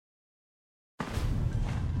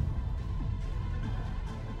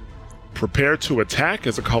Prepare to Attack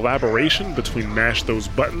is a collaboration between Mash Those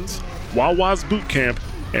Buttons, Wawa's Bootcamp,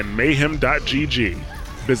 and Mayhem.gg.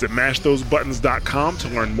 Visit mashthosebuttons.com to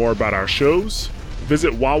learn more about our shows.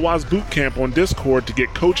 Visit Wawa's Bootcamp on Discord to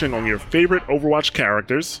get coaching on your favorite Overwatch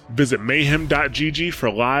characters. Visit mayhem.gg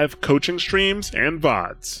for live coaching streams and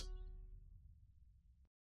VODs.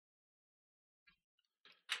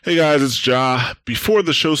 Hey guys, it's Ja. Before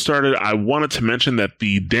the show started, I wanted to mention that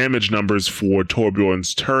the damage numbers for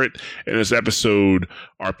Torbjorn's turret in this episode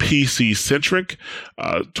are PC-centric.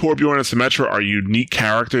 Torbjorn and Symmetra are unique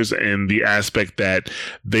characters in the aspect that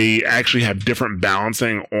they actually have different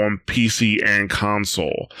balancing on PC and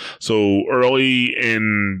console. So early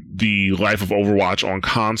in the life of Overwatch on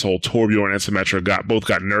console, Torbjorn and Symmetra both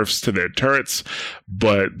got nerfs to their turrets,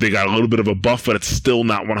 but they got a little bit of a buff, but it's still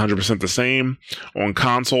not 100% the same. On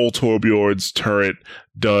console, Torbjorn's turret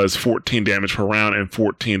does 14 damage per round and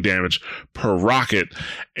 14 damage per rocket,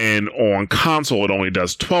 and on console it only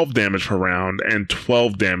does 12 damage per round and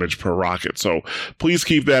 12 damage per rocket. So please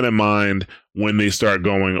keep that in mind when they start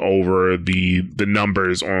going over the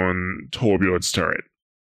numbers on Torbjorn's turret.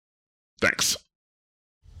 Thanks.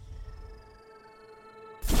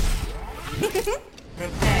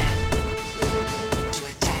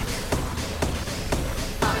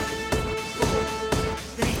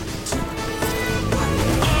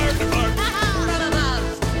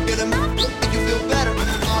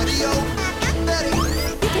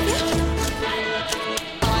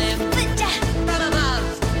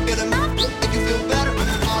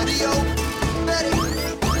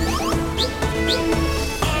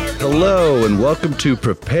 Hello and welcome to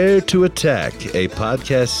Prepare to Attack, a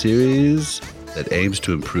podcast series that aims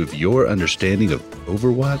to improve your understanding of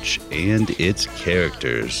Overwatch and its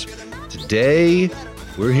characters. Today,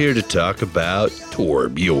 we're here to talk about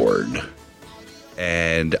Torbjorn.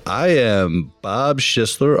 And I am Bob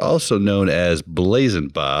Schisler, also known as Blazin'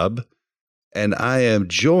 Bob, and I am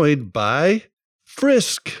joined by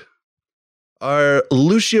Frisk. Our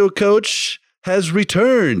Lucio coach has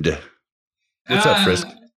returned. What's up, Frisk?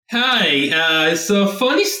 Hi, so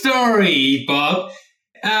funny story, Bob.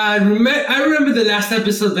 I remember the last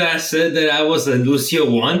episode that I said that I was a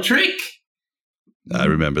Lucio one trick. I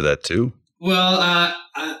remember that too. Well,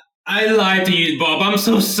 I lied to you, Bob. I'm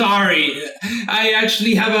so sorry. I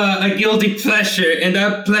actually have a guilty pleasure, and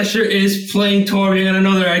that pleasure is playing Torbjorn on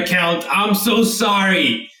another account. I'm so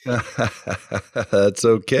sorry. That's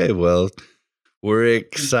okay. Well, we're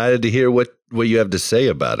excited to hear what you have to say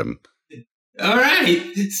about him. All right.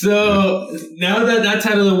 So now that that's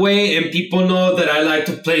out of the way and people know that I like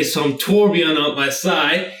to play some Torbjorn on my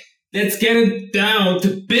side, let's get it down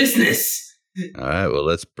to business. All right. Well,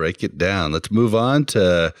 let's break it down. Let's move on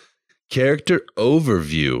to character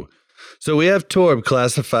overview. So we have Torb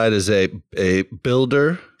classified as a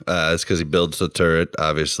builder. It's because he builds the turret,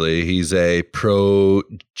 obviously. He's a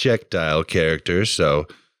projectile character, so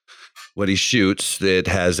when he shoots, it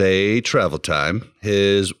has a travel time.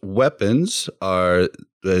 His weapons are,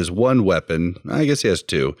 his one weapon, I guess he has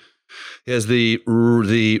two. He has the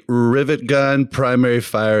rivet gun, primary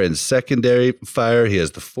fire, and secondary fire. He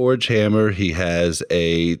has the forge hammer. He has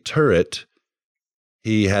a turret.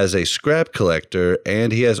 He has a scrap collector,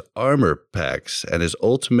 and he has armor packs. And his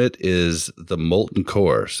ultimate is the molten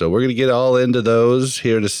core. So we're going to get all into those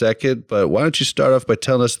here in a second. But why don't you start off by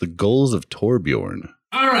telling us the goals of Torbjorn?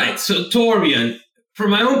 All right, so Torbjorn,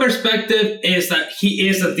 from my own perspective, is that he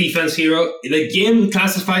is a defense hero. The game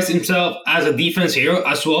classifies himself as a defense hero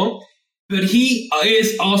as well, but he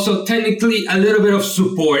is also technically a little bit of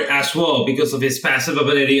support as well because of his passive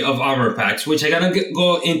ability of armor packs, which I'm going to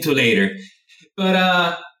go into later.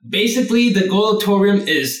 But basically, the goal of Torbjorn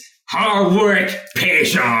is hard work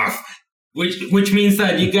pays off, which means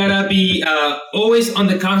that you got to be always on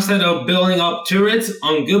the constant of building up turrets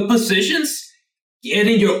on good positions,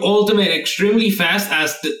 getting your ultimate extremely fast,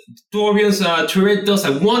 as the Torbjorn's turret does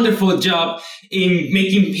a wonderful job in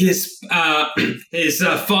making his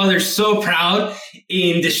father so proud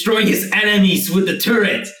in destroying his enemies with the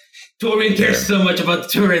turret. Torbjorn cares so much about the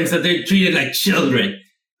turrets that they're treated like children.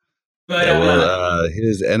 But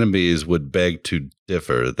his enemies would beg to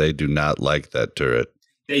differ. They do not like that turret.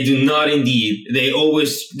 They do not indeed. They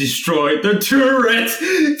always destroy the turrets.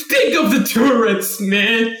 Think of the turrets,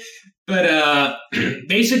 man. But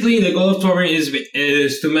basically, the goal of Torbjorn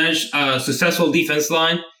is to manage a successful defense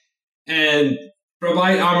line and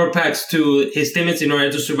provide armor packs to his teammates in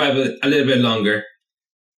order to survive a little bit longer.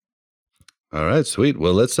 All right, sweet.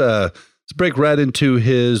 Well, let's break right into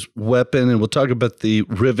his weapon, and we'll talk about the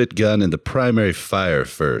rivet gun and the primary fire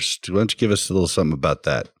first. Why don't you give us a little something about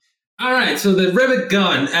that? All right, so the rivet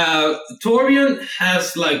gun. Torbjorn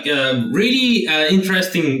has like a really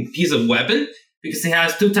interesting piece of weapon because it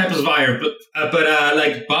has two types of fire. But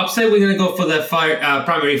like Bob said, we're gonna go for the fire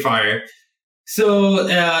primary fire. So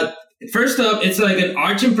first up, it's like an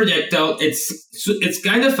arching projectile. It's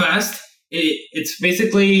kind of fast. It's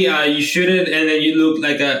basically you shoot it and then you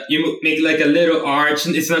make like a little arch.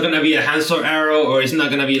 It's not gonna be a handsaw arrow, or it's not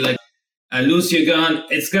gonna be like a Lucio gun.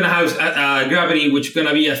 It's gonna have gravity, which is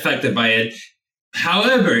gonna be affected by it.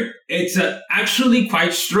 However, it's actually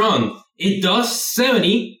quite strong. It does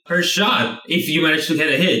 70 per shot if you manage to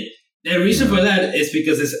get a hit. The reason for that is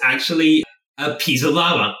because it's actually a piece of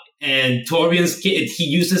lava, and Torbjorn's kit, he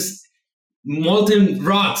uses molten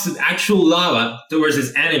rocks, actual lava, towards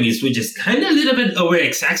his enemies, which is kind of a little bit over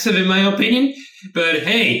excessive in my opinion. But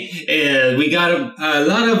hey, we got a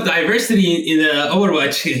lot of diversity in the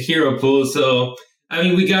Overwatch hero pool. So, I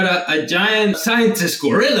mean, we got a giant scientist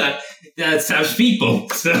gorilla that stabs people.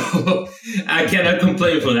 So, I cannot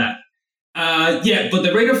complain for that. But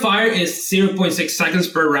the rate of fire is 0.6 seconds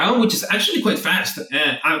per round, which is actually quite fast.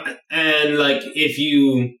 And like,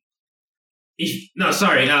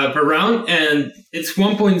 per round, and it's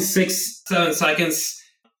 1.67 seconds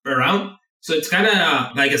per round. So it's kind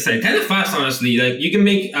of, like I said, kind of fast, honestly. Like, you can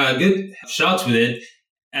make good shots with it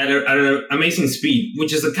at an amazing speed,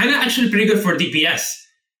 which is kind of actually pretty good for DPS.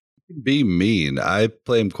 Be mean. I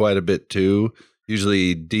play him quite a bit too.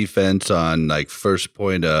 Usually defense on like first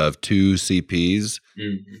point of 2 CPs.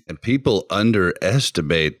 Mm-hmm. And people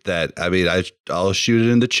underestimate that. I mean, I'll shoot it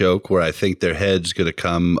in the choke where I think their head's going to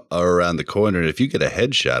come around the corner. And if you get a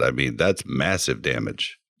headshot, I mean, that's massive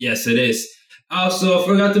damage. Yes, it is. Also, I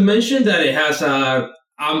forgot to mention that it has a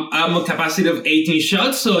capacity of 18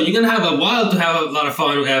 shots. So you're going to have a while to have a lot of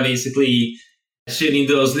fun basically shooting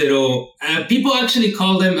those little... people actually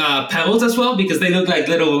call them pebbles as well, because they look like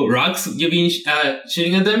little rocks you've been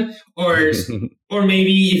shooting at them. Or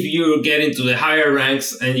maybe if you get into the higher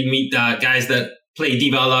ranks and you meet guys that play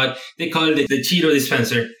D.Va a lot, they call it the Cheeto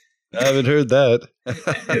dispenser. I haven't heard that.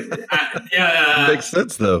 Makes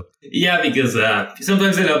sense, though. Yeah, because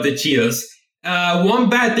sometimes they love the Cheetos. One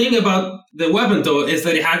bad thing about the weapon, though, is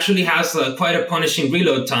that it actually has quite a punishing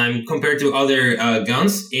reload time compared to other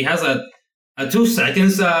guns. It has a 2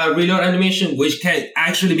 seconds reload animation, which can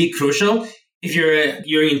actually be crucial if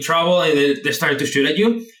you're in trouble and they're starting to shoot at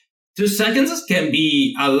you. 2 seconds can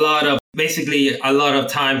be a lot of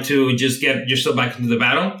time to just get yourself back into the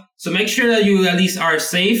battle. So make sure that you at least are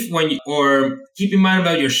safe or keep in mind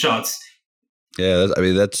about your shots. Yeah,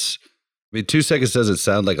 2 seconds doesn't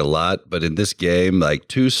sound like a lot, but in this game, like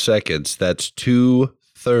 2 seconds, that's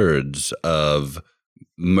 2/3 of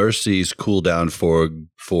Mercy's cooldown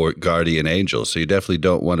for Guardian Angel. So you definitely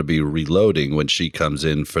don't want to be reloading when she comes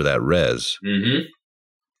in for that res. Mm-hmm.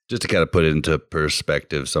 Just to kind of put it into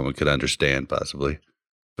perspective, someone could understand possibly.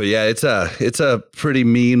 But yeah, it's a pretty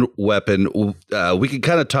mean weapon. We can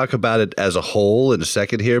kind of talk about it as a whole in a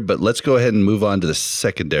second here, but let's go ahead and move on to the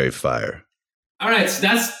secondary fire. All right, so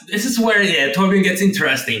this is where Torbjorn gets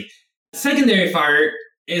interesting. Secondary fire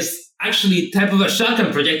is actually type of a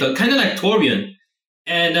shotgun projectile, kind of like Torbjorn.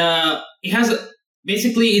 And it has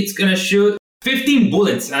it's gonna shoot 15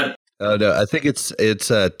 bullets at. Oh no, I think it's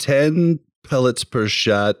 10 pellets per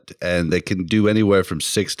shot, and they can do anywhere from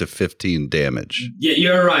 6 to 15 damage. Yeah,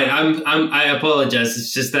 you're right. I apologize.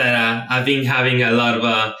 It's just that I've been having a lot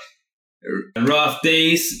of rough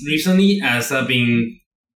days recently, as I've been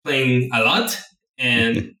playing a lot.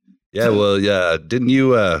 And yeah, well, yeah. Didn't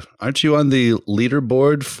you? Aren't you on the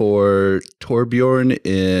leaderboard for Torbjorn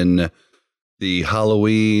in the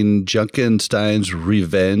Halloween Junkenstein's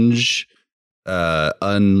Revenge?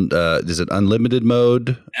 Is it unlimited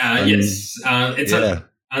mode? Yes, it's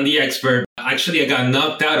on the expert. Actually, I got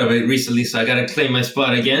knocked out of it recently, so I got to claim my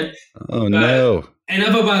spot again. Oh no!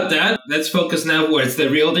 Enough about that. Let's focus now where it's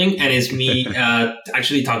the real thing, and it's me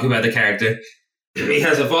actually talking about the character. It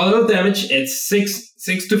has a volume of damage. It's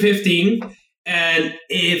 6 to 15, and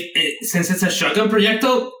since it's a shotgun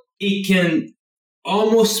projectile, it can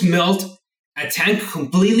almost melt a tank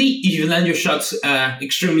completely if you land your shots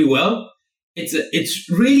extremely well. It's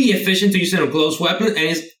really efficient to use in a close weapon, and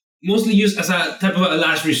it's mostly used as a type of a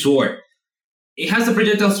last resort. It has a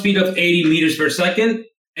projectile speed of 80 meters per second,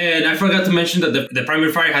 and I forgot to mention that the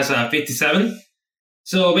primary fire has a 57.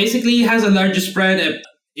 So basically, it has a larger spread, a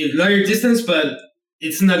larger distance, but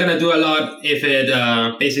it's not gonna do a lot if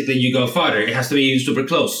basically you go farther. It has to be super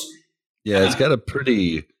close. Yeah, it's got a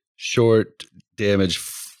pretty short damage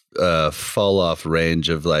fall off range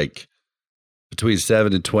of like between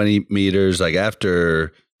 7 and 20 meters. Like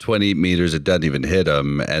after 20 meters, it doesn't even hit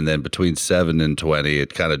them. And then between 7 and 20,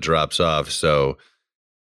 it kind of drops off. So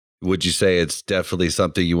would you say it's definitely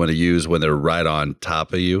something you want to use when they're right on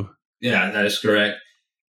top of you? Yeah, that is correct.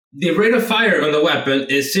 The rate of fire on the weapon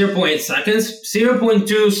is 0.8 seconds,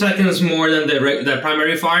 0.2 seconds more than the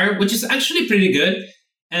primary fire, which is actually pretty good,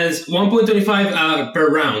 and it's 1.25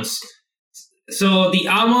 per rounds. So the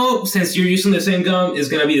ammo, since you're using the same gun, is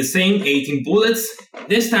going to be the same, 18 bullets.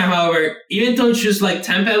 This time, however, even though it shoots like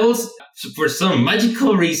 10 pebbles, for some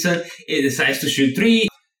magical reason, it decides to shoot three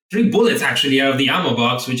bullets actually out of the ammo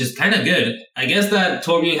box, which is kind of good. I guess that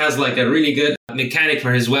Torbjorn has like a really good mechanic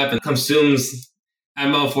for his weapon, consumes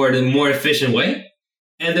ammo for the more efficient way.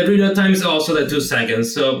 And the reload time is also the 2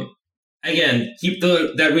 seconds. So again, keep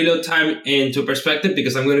that reload time into perspective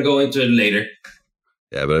because I'm going to go into it later.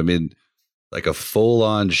 Yeah, but I mean, like a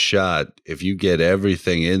full-on shot, if you get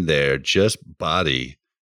everything in there, just body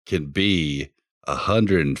can be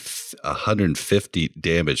 150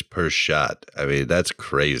 damage per shot. I mean, that's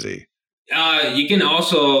crazy. You can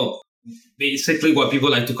also, basically what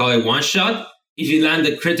people like to call it one shot, if you land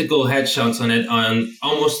the critical headshots on it on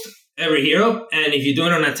almost every hero, and if you do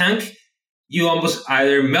it on a tank, you almost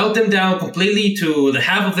either melt them down completely to the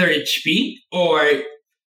half of their HP, or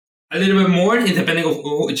a little bit more, depending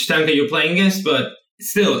on which tank that you're playing against, but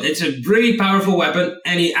still, it's a really powerful weapon,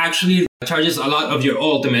 and it actually charges a lot of your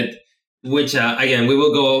ultimate, which, again, we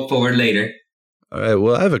will go forward later. All right,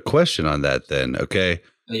 well, I have a question on that then, okay?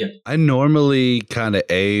 Yeah. I normally kind of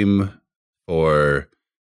aim for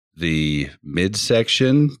the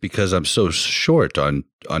midsection because I'm so short on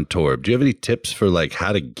Torb. Do you have any tips for like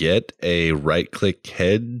how to get a right-click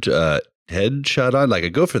head shot on? Like I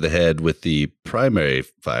go for the head with the primary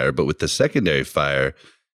fire, but with the secondary fire, it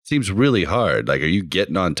seems really hard. Like, are you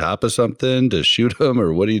getting on top of something to shoot them,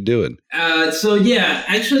 or what are you doing? So yeah,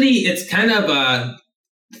 actually, it's kind of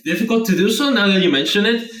difficult to do so now that you mention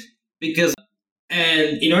it, because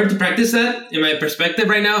and in order to practice that, in my perspective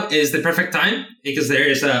right now, is the perfect time because there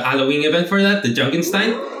is a Halloween event for that, the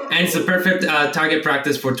Junkenstein, and it's a perfect target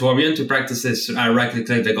practice for Torbjorn to practice his right-click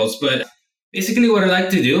tacticals. But basically, what I like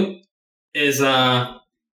to do is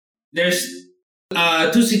there's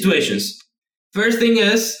 2 situations. First thing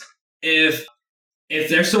is if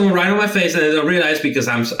there's someone right on my face and I don't realize because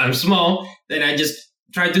I'm small, then I just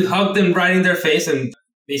try to hug them right in their face and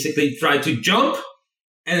basically try to jump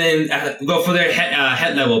and then go for their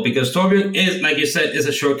head level, because Torbjorn is, like you said, is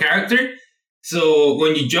a short character. So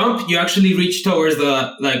when you jump, you actually reach towards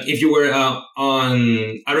if you were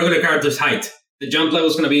on a regular character's height. The jump level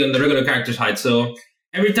is going to be on the regular character's height. So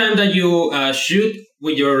every time that you shoot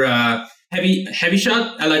with your heavy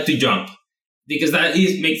shot, I like to jump because that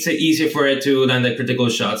makes it easier for it to land the critical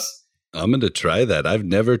shots. I'm going to try that. I've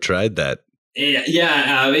never tried that.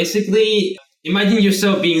 Yeah, basically, imagine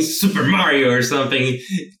yourself being Super Mario or something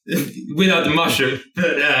without the mushroom.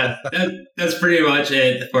 But that's pretty much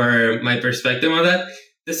it for my perspective on that.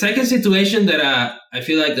 The second situation that I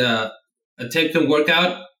feel like a tip can work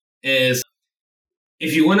out is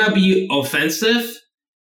if you want to be offensive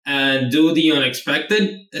and do the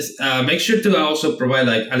unexpected, make sure to also provide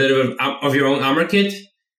like a little bit of your own armor kit.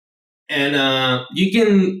 And you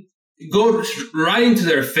can go right into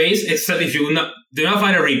their face, except if you do not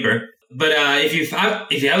find a Reaper. But if you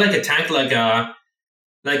have like a tank like a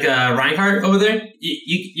Reinhardt over there,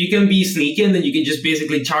 you can be sneaky and then you can just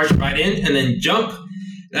basically charge right in and then jump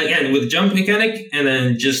again with jump mechanic and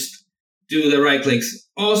then just do the right clicks.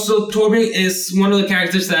 Also, Torbjorn is one of the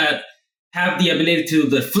characters that have the ability to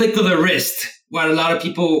the flick of the wrist. What a lot of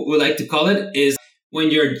people would like to call it is when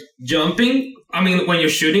you're jumping. I mean, when you're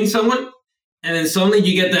shooting someone, and then suddenly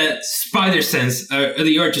you get that spider sense or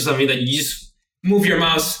the urge or something that you just move your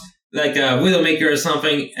mouse like a Widowmaker or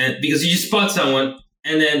something, and because you just spot someone,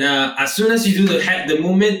 and then as soon as you do the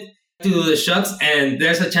movement to do the shots, and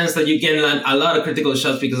there's a chance that you can land a lot of critical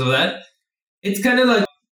shots because of that. It's kind of like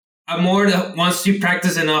a more that once you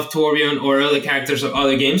practice enough Torbjorn or other characters or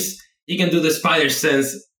other games, you can do the spider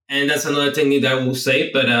sense, and that's another technique that I will say,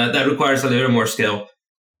 but that requires a little more skill.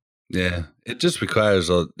 Yeah, it just requires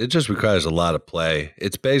a lot of play.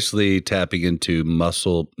 It's basically tapping into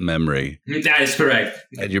muscle memory. That is correct.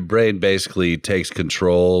 And your brain basically takes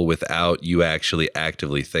control without you actually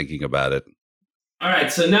actively thinking about it. All right,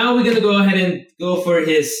 so now we're going to go ahead and go for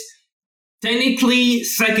his technically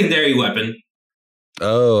secondary weapon.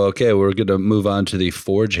 Oh, okay. We're going to move on to the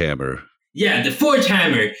Forge Hammer. Yeah, the Forge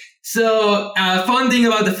Hammer. So, fun thing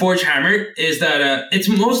about the Forge Hammer is that it's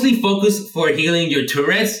mostly focused for healing your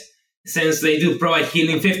turrets, since they do provide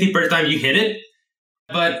healing 50 per time you hit it.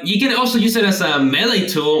 But you can also use it as a melee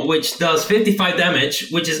tool, which does 55 damage,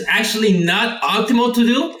 which is actually not optimal to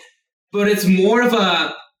do, but it's more of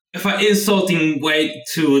an insulting way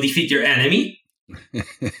to defeat your enemy.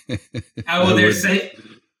 How will they say?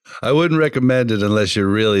 I wouldn't recommend it unless you're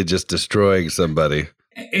really just destroying somebody.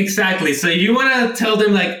 Exactly. So if you want to tell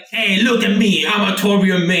them like, hey, look at me, I'm a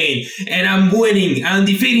Torbjorn main, and I'm winning, I'm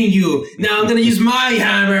defeating you. Now I'm going to use my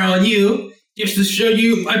hammer on you just to show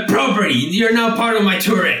you my property. You're now part of my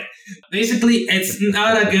turret. Basically, it's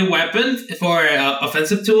not a good weapon for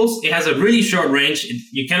offensive tools. It has a really short range.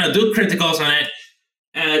 You cannot do criticals on it.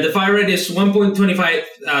 And the fire rate is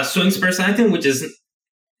 1.25 swings per second, which is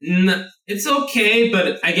it's okay,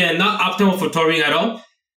 but again, not optimal for Torbjorn at all,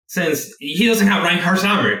 since he doesn't have Reinhardt's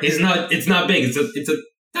hammer. It's not big. It's a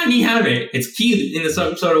tiny hammer. It's cute in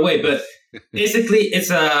some sort of way, but basically, it's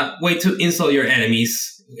a way to insult your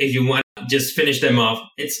enemies if you want to just finish them off.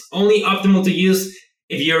 It's only optimal to use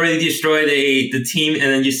if you already destroy the team, and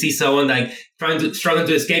then you see someone like struggling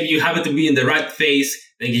to escape. You happen to be in the right phase.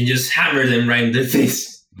 They can just hammer them right in the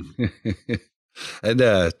face.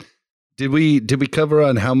 And did we cover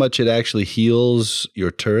on how much it actually heals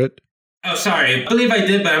your turret? Oh, sorry. I believe I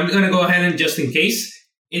did, but I'm going to go ahead and just in case.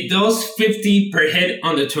 It does 50 per hit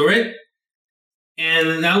on the turret.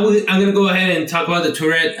 And now I'm going to go ahead and talk about the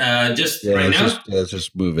turret right now. Let's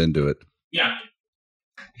just move into it. Yeah.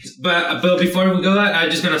 But before we go that,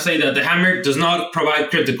 I'm just going to say that the hammer does not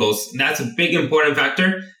provide criticals. That's a big important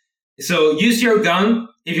factor. So use your gun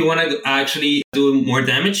if you want to actually do more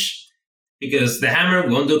damage, because the hammer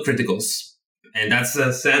won't do criticals. And that's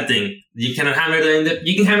a sad thing. You cannot hammer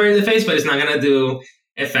you can hammer in the face, but it's not going to do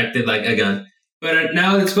effective like a gun. But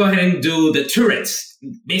now let's go ahead and do the turrets.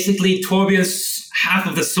 Basically, Torbjorn's half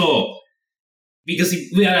of the soul. Because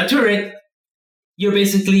if we have a turret, you're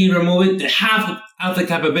basically removing the half of the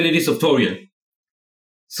capabilities of Torbjorn.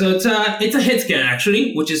 So it's a hit scan,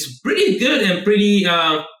 actually, which is pretty good and pretty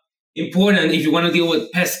important if you want to deal with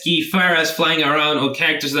pesky Pharahs flying around or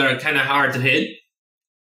characters that are kind of hard to hit.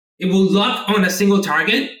 It will lock on a single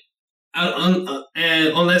target,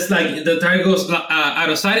 unless like the target goes out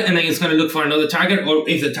of sight, and then it's going to look for another target, or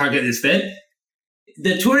if the target is dead.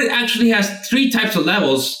 The turret actually has 3 types of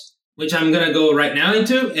levels, which I'm going to go right now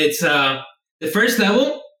into. It's the first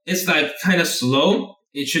level is like kind of slow.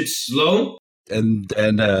 It should slow. And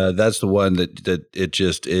that's the one that it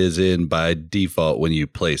just is in by default when you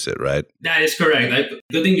place it, right? That is correct. Like,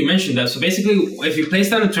 good thing you mentioned that. So basically, if you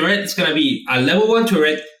place down a turret, it's going to be a level 1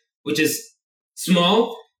 turret, which is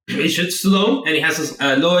small. It should slow, and it has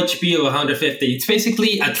a low HP of 150. It's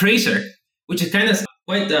basically a tracer, which is kind of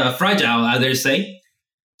quite fragile, I dare say.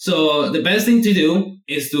 So the best thing to do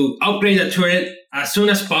is to upgrade the turret as soon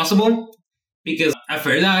as possible, because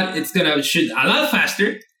after that, it's going to shoot a lot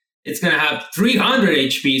faster. It's going to have 300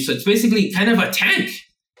 HP, so it's basically kind of a tank.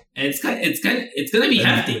 And it's going to be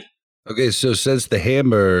hefty. Okay, so since the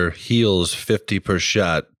hammer heals 50 per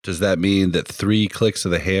shot, does that mean that 3 clicks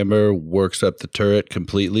of the hammer works up the turret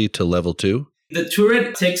completely to level 2? The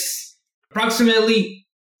turret takes approximately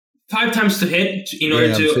 5 times to hit in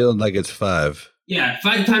order to... I'm feeling like it's 5. Yeah,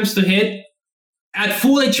 5 times to hit at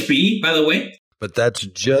full HP, by the way. But that's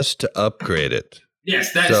just to upgrade it.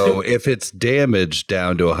 Yes, that's so if it's damaged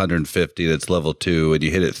down to 150, that's level 2, and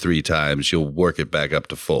you hit it 3 times, you'll work it back up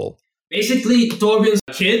to full. Basically, Torbjorn's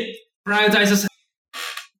kit prioritizes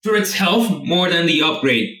turret's health more than the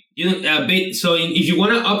upgrade. So if you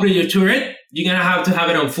want to upgrade your turret, you're gonna have to have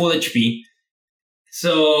it on full HP.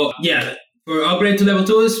 So yeah, for upgrade to level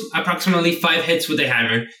 2 is approximately 5 hits with the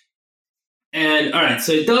hammer. And all right,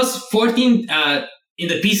 so it does 14 in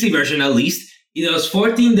the PC version at least. It does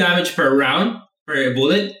 14 damage per round. Per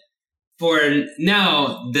bullet. For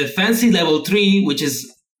now, the fancy level 3, which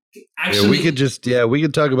is actually... we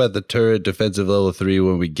can talk about the turret defensive level 3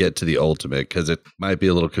 when we get to the ultimate, because it might be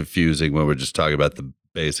a little confusing when we're just talking about the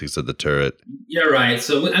basics of the turret. You're right.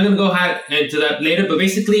 So I'm going to go ahead into that later, but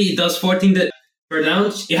basically it does 14 per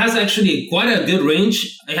down. It has actually quite a good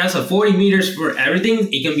range. It has a 40 meters for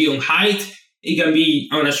everything. It can be on height. It can be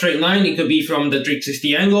on a straight line. It could be from the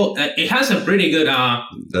 360 angle. It has a pretty good...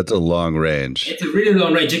 That's a long range. It's a really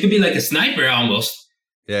long range. It could be like a sniper almost.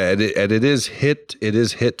 Yeah, and it is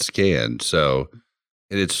hit scanned. So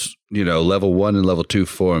it's, level 1 and level 2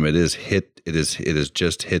 form. It is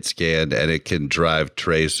just hit scanned, and it can drive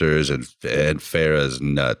tracers and Pharah's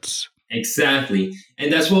nuts. Exactly.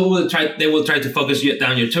 And that's what they will try to focus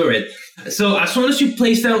down your turret. So as soon as you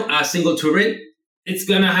place down a single turret, it's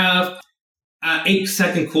going to have...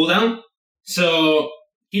 8-second cooldown. So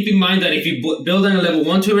keep in mind that if you build on a level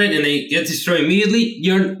 1 turret and they get destroyed immediately,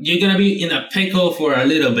 you're going to be in a pickle for a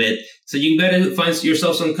little bit. So you better find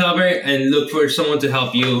yourself some cover and look for someone to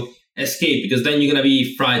help you escape, because then you're going to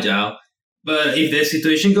be fragile. But if the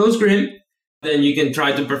situation goes grim, then you can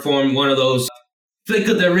try to perform one of those flick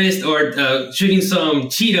of the wrist or shooting some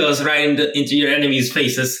Cheetos right into your enemy's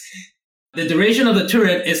faces. The duration of the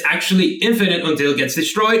turret is actually infinite until it gets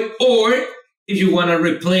destroyed, or if you want to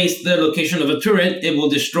replace the location of a turret, it will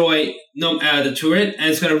destroy the turret and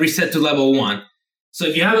it's going to reset to level 1. So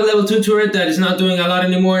if you have a level 2 turret that is not doing a lot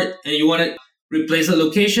anymore and you want to replace the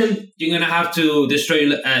location, you're going to have to destroy,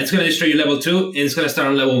 it's going to destroy your level 2 and it's going to start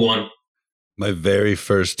on level 1. My very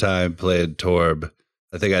first time playing Torb,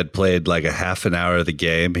 I think I'd played like a half an hour of the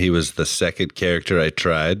game. He was the second character I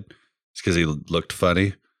tried. It's because he looked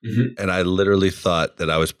funny. Mm-hmm. And I literally thought that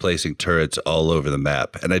I was placing turrets all over the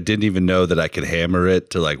map. And I didn't even know that I could hammer it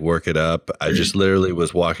to like work it up. I just literally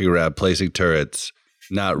was walking around placing turrets,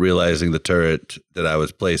 not realizing the turret that I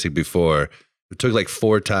was placing before. It took like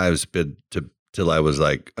 4 times till I was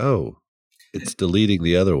like, oh, it's deleting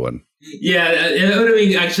the other one. Yeah, it would have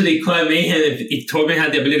been actually quite mayhem if Torbjorn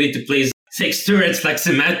had the ability to place 6 turrets like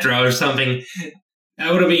Symmetra or something.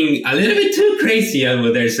 That would have been a little bit too crazy, I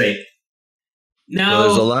would dare say. Now,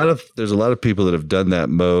 well, there's a lot of people that have done that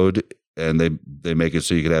mode, and they make it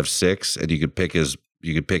so you can have 6, and you can pick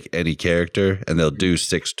any character, and they'll do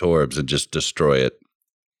 6 Torbs and just destroy it.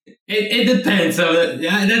 It depends. So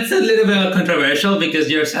that's a little bit controversial because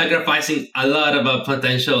you're sacrificing a lot of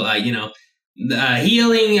potential,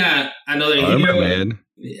 healing another armor, hero. Man.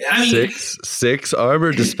 I mean, six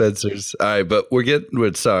armor dispensers. All right, but we're getting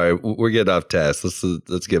off task.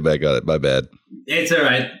 Let's get back on it. My bad. It's all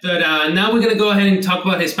right. But now we're gonna go ahead and talk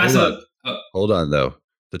about his passive. Hold on, though.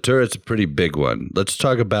 The turret's a pretty big one. Let's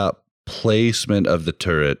talk about placement of the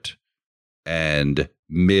turret and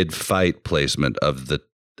mid-fight placement of the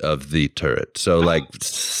turret. So, like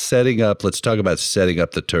setting up. Let's talk about setting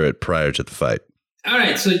up the turret prior to the fight. All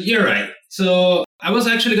right. So you're right. So I was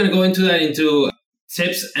actually gonna go into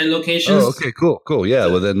tips and locations. Oh, okay, cool. Yeah,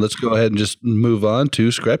 well then let's go ahead and just move on to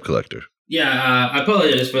Scrap Collector. Yeah, I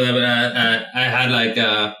apologize for that, but I had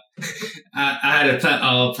I had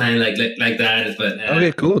a plan like that. But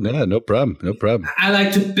okay, cool. Yeah, no problem. I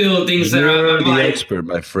like to build things that are the expert,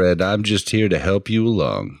 my friend. I'm just here to help you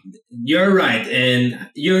along. You're right, and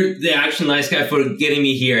you're the actual nice guy for getting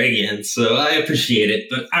me here again. So I appreciate it.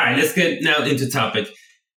 But all right, let's get now into topic.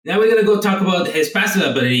 Now we're gonna go talk about his passive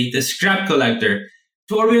ability, the Scrap Collector.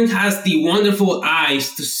 Torbjorn has the wonderful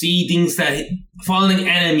eyes to see things that fallen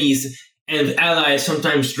enemies and allies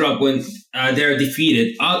sometimes drop when they're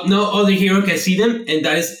defeated. No other hero can see them, and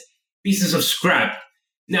that is pieces of scrap.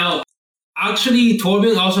 Now, actually,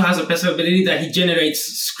 Torbjorn also has a passive ability that he generates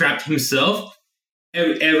scrap himself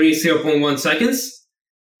every 0.1 seconds,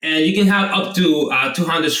 and you can have up to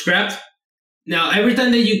 200 scrap. Now, every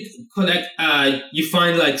time that you collect, you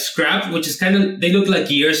find like scrap, which is they look like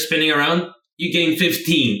gears spinning around. You gain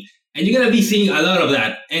 15, and you're gonna be seeing a lot of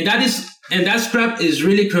that. And that scrap is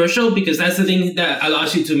really crucial because that's the thing that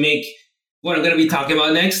allows you to make what I'm gonna be talking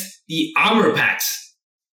about next: the armor packs.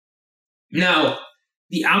 Now,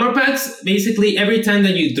 the armor packs, basically, every time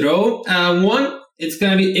that you throw one, it's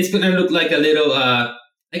gonna look like a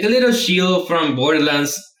little shield from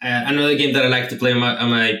Borderlands, another game that I like to play on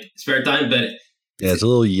my spare time. But yeah, it's a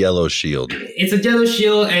little yellow shield. It's a yellow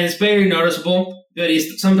shield, and it's very noticeable. But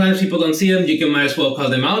sometimes people don't see them. You might as well call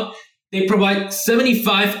them out. They provide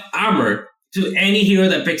 75 armor to any hero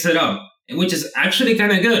that picks it up, which is actually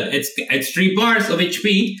kind of good. It's 3 bars of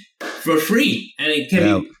HP for free, and it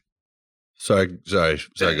can be. Sorry. Go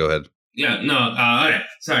ahead. Yeah, no. All right.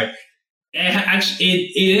 Sorry.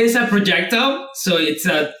 It is a projectile, so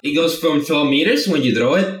it goes from 12 meters when you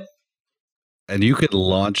throw it. And you can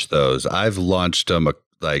launch those. I've launched them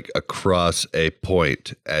across a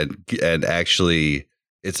point, and actually,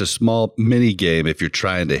 it's a small mini game if you're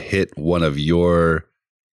trying to hit one of your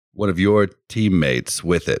teammates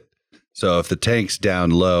with it. So if the tank's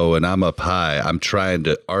down low and I'm up high, I'm trying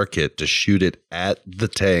to arc it to shoot it at the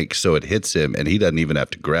tank so it hits him, and he doesn't even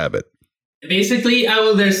have to grab it. Basically, I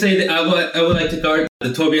will dare say that I would like to call the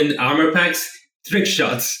Torbjorn armor packs trick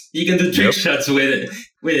shots. You can do trick shots with it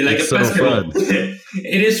like it's a basketball.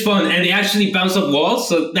 It is fun, and they actually bounce off walls,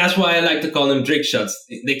 so that's why I like to call them trick shots.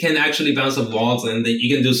 They can actually bounce off walls, and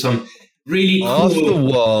you can do some really cool... Off the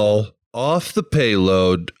wall, off the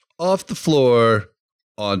payload, off the floor,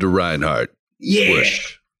 onto Reinhardt. Yeah.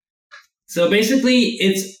 Push. So basically,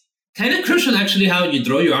 it's kind of crucial actually how you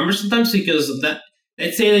throw your armor sometimes, because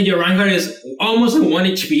let's say that your Reinhardt is almost at 1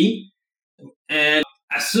 HP, and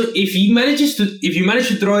if you manage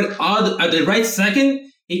to throw it out at the right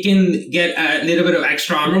second, he can get a little bit of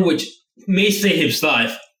extra armor, which may save his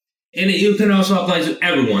life. And it can also apply to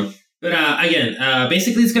everyone. But again,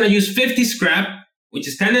 basically it's going to use 50 scrap, which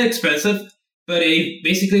is kind of expensive. But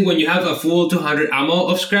basically when you have a full 200 ammo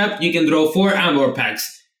of scrap, you can throw 4 ammo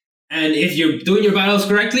packs. And if you're doing your battles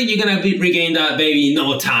correctly, you're going to regain that baby in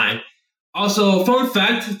no time. Also, fun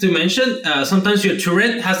fact to mention, sometimes your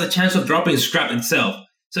turret has a chance of dropping scrap itself.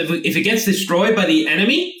 So if it gets destroyed by the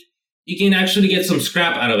enemy, you can actually get some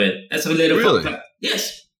scrap out of it. That's a little fun fact.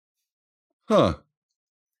 Yes. Huh.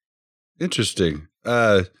 Interesting.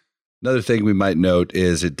 Another thing we might note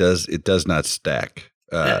is it does not stack.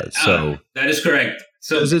 So that is correct.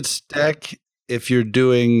 So does it stack if you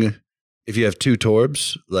have 2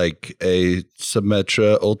 Torbs, like a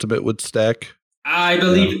Symmetra Ultimate would stack? I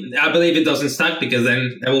believe it doesn't stack because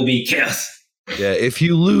then that will be chaos. Yeah, if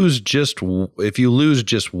you lose just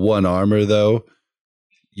one armor though,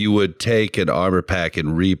 you would take an armor pack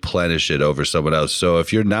and replenish it over someone else. So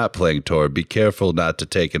if you're not playing Torb, be careful not to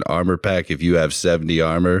take an armor pack. If you have 70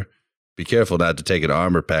 armor, be careful not to take an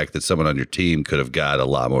armor pack that someone on your team could have got a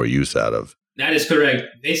lot more use out of. That is correct.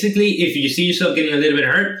 Basically, if you see yourself getting a little bit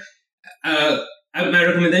hurt, my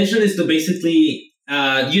recommendation is to basically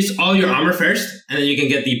use all your armor first, and then you can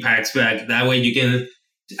get the packs back. That way you can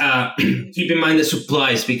keep in mind the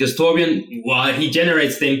supplies, because Torbjorn, while he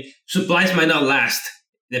generates them, supplies might not last,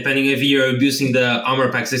 depending if you're abusing the armor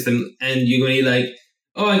pack system, and you're going to be like,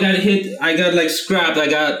 oh, I got hit, I got like scrapped, I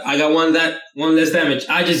got one less damage.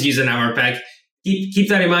 I just use an armor pack. Keep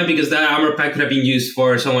that in mind, because that armor pack could have been used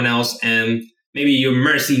for someone else, and maybe your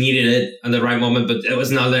Mercy needed it at the right moment, but it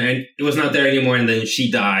was not there. It was not there anymore, and then she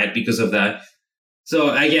died because of that.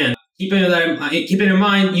 So again, keep it in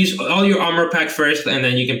mind. Use all your armor pack first, and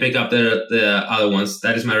then you can pick up the other ones.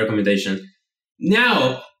 That is my recommendation.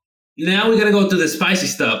 Now we're gonna go to the spicy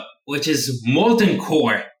stuff, which is Molten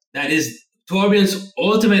Core. That is Torbjorn's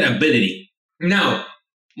ultimate ability. Now,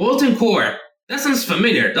 Molten Core, that sounds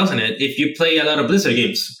familiar, doesn't it? If you play a lot of Blizzard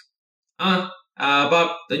games. Bob,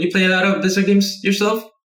 don't you play a lot of Blizzard games yourself?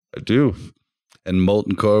 I do. And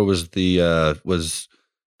Molten Core was the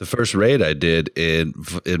first raid I did in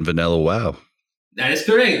Vanilla WoW. That is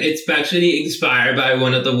correct. It's actually inspired by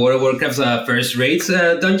one of the World of Warcraft's first raids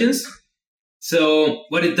dungeons. So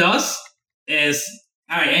what it does is,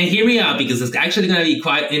 all right, and hear me out, because it's actually going to be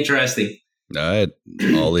quite interesting. All right,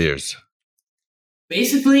 all ears.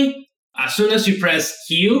 Basically, as soon as you press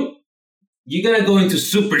Q, you're going to go into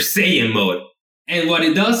Super Saiyan mode. And what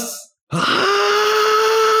it does...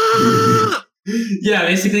 yeah,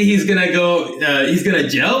 basically he's going to go... he's going to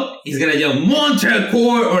gel. He's going to gel Molten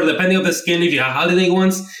Core, or depending on the skin, if you have holiday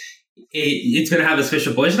ones, it's going to have a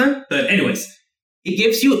special poison. But anyways, it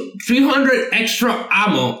gives you 300 extra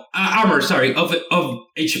armor, of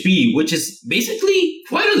HP, which is basically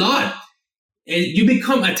quite a lot. And you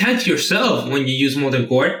become a tank yourself when you use Molten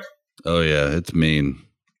Core. Oh yeah, it's mean.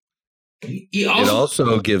 It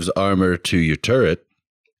also gives armor to your turret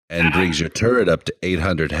and brings your turret up to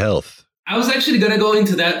 800 health. I was actually going to go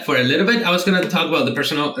into that for a little bit. I was going to talk about the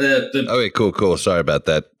personal... Okay, cool. Sorry about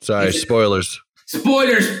that. Sorry, spoilers.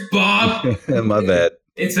 Spoilers, Bob! My bad.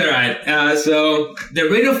 It's all right. So the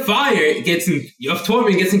rate of fire of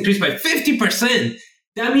Torbjorn gets increased by 50%.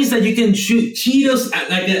 That means that you can shoot Cheetos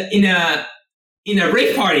in a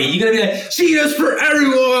raid party. You're going to be like, Cheetos for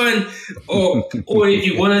everyone! Or if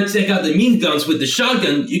you want to check out the mean guns with the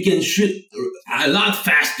shotgun, you can shoot a lot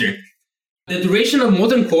faster. The duration of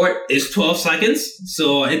Molten Core is 12 seconds,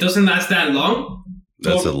 so it doesn't last that long.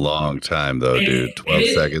 That's a long time, though, dude. 12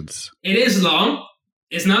 seconds. It is long.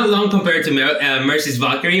 It's not long compared to Mercy's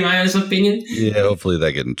Valkyrie, in my honest opinion. Yeah, hopefully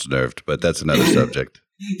that gets nerfed, but that's another subject.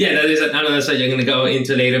 Yeah, that is another subject I'm going to go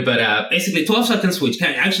into later. But basically, 12 seconds, which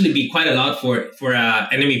can actually be quite a lot for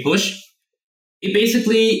enemy push. It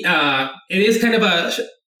basically it is kind of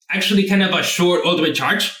a short ultimate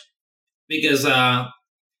charge, because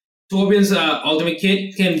Torbjorn's ultimate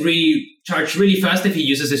kit can recharge really fast if he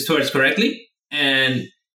uses his turrets correctly, and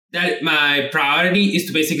that my priority is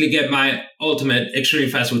to basically get my ultimate extremely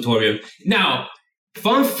fast with Torbjorn. Now,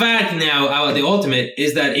 fun fact now about the ultimate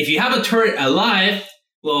is that if you have a turret alive,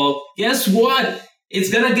 well, guess what? It's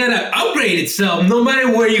gonna get an upgrade itself no matter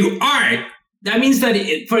where you are. That means that,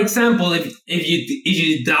 for example, if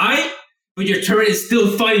you die, but your turret is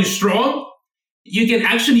still fighting strong, you can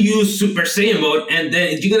actually use Super Saiyan mode, and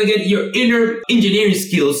then you're gonna get your inner engineering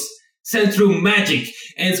skills sent through magic,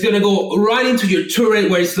 and it's gonna go right into your turret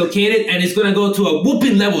where it's located, and it's gonna go to a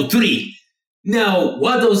whooping level 3. Now,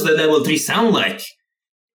 what does the level 3 sound like?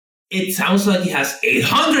 It sounds like it has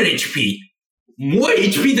 800 HP. more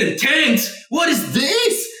HP than tanks. What is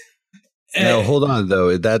this? Now, hold on,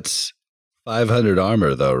 though. That's 500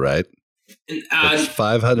 armor, though, right? It's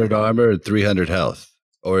 500 armor and 300 health.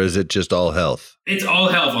 Or is it just all health? It's all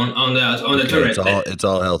health on the turret. It's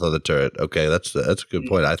all health on the turret. Okay, that's a good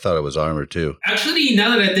point. I thought it was armor, too. Actually,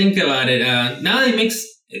 now that I think about it, now it makes...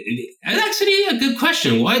 It's actually a good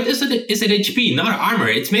question. Why is it HP, not armor?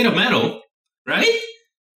 It's made of metal, right?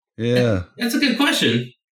 Yeah. That's a good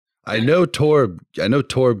question. I know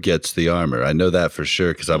Torb gets the armor. I know that for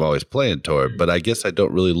sure because I'm always playing Torb, but I guess I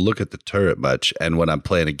don't really look at the turret much. And when I'm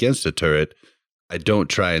playing against a turret, I don't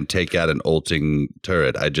try and take out an ulting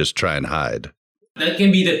turret. I just try and hide. That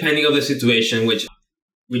can be depending on the situation, which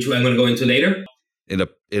I'm going to go into later. In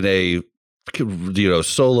a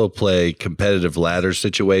solo play competitive ladder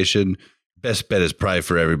situation, best bet is probably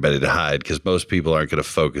for everybody to hide because most people aren't going to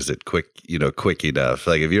focus it quick enough.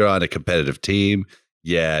 Like if you're on a competitive team,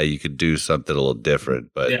 yeah, you could do something a little different,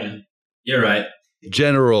 but yeah, you're right.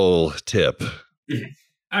 General tip.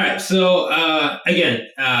 All right, so again,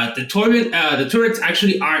 the turrets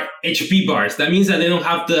actually are HP bars. That means that they don't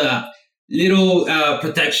have the little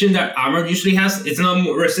protection that armor usually has. It's not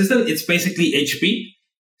resistant. It's basically HP.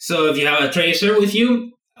 So if you have a tracer with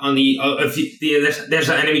you on there's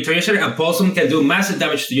an enemy tracer, a pulsum can do massive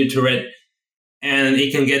damage to your turret, and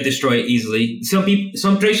it can get destroyed easily.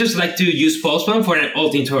 Some tracers like to use pulse bomb for an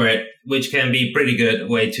ulting turret, which can be pretty good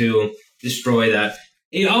way to destroy that.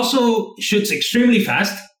 It also shoots extremely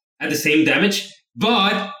fast at the same damage,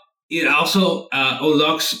 but it also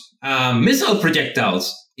unlocks missile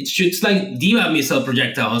projectiles. It shoots like Diva missile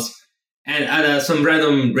projectiles, and at some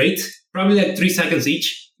random rate, probably like 3 seconds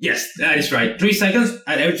each. Yes, that is right. 3 seconds.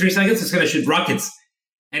 At every 3 seconds, it's gonna shoot rockets,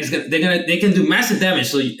 and they can do massive damage.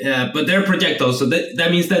 So, but they're projectiles, so that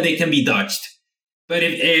means that they can be dodged. But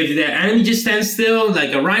if the enemy just stands still,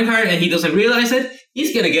 like a Reinhardt, and he doesn't realize it,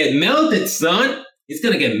 he's gonna get melted, son. He's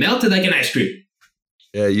gonna get melted like an ice cream.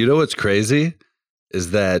 Yeah, you know what's crazy is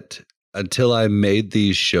that until I made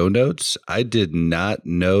these show notes, I did not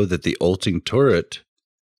know that the ulting turret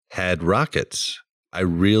had rockets. I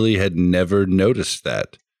really had never noticed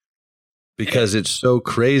that. Because it's so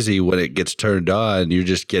crazy when it gets turned on, you're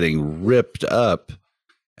just getting ripped up.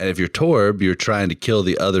 And if you're Torb, you're trying to kill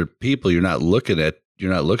the other people. You're not looking at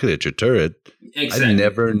your turret. Exactly. I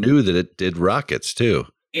never knew that it did rockets too.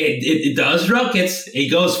 It does rockets. It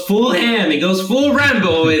goes full ham. It goes full Rambo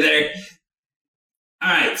over there. All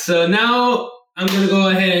right, so now I'm gonna go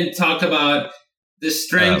ahead and talk about the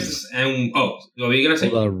strengths and what were you gonna say?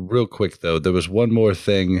 Hold on, real quick though. There was one more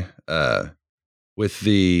thing with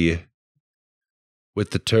the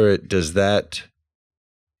turret. Does that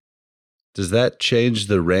change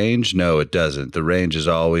the range? No, it doesn't. The range is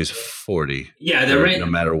always 40. Yeah, the range, no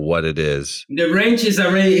matter what it is. The range is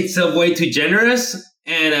it's a way too generous,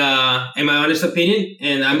 and in my honest opinion,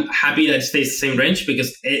 and I'm happy that it stays the same range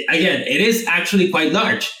because it is actually quite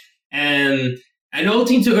large, and an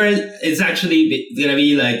ulting turret is actually gonna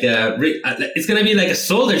be like a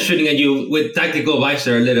soldier shooting at you with tactical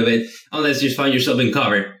visor a little bit, unless you find yourself in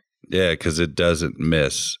cover. Yeah, because it doesn't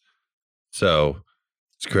miss. So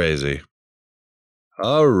it's crazy.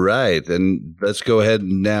 All right, and let's go ahead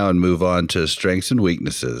now and move on to strengths and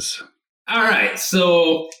weaknesses. All right,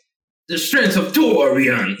 so the strengths of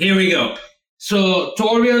Torbjorn. Here we go. So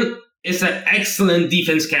Torbjorn is an excellent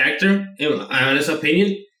defense character, in my honest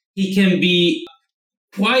opinion. He can be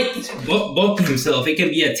quite bulky himself. He can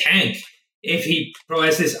be a tank if he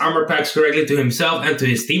provides his armor packs correctly to himself and to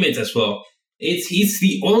his teammates as well. He's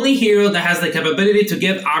the only hero that has the capability to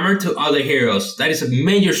give armor to other heroes. That is a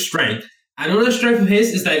major strength. Another strength of his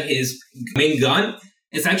is that his main gun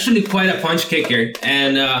is actually quite a punch kicker,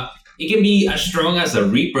 and it can be as strong as a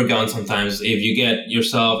Reaper gun sometimes if you get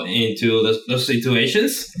yourself into those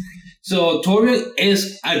situations. So Torbjorn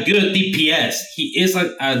is a good DPS. He is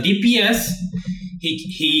a DPS.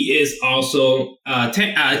 He is also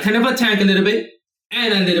kind of a tank a little bit,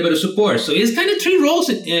 and a little bit of support. So he's kind of 3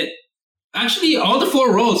 roles. Actually, all the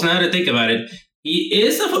 4 roles, now that I think about it. He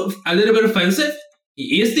is a little bit offensive.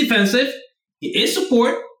 He is defensive. He is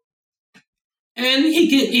support. And he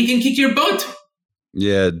can kick your butt.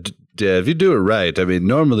 Yeah, if you do it right. I mean,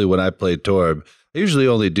 normally when I play Torb, I usually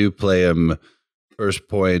only do play him first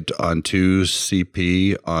point on 2,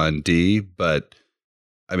 CP on D. But,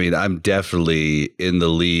 I mean, I'm definitely in the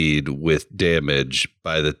lead with damage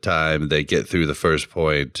by the time they get through the first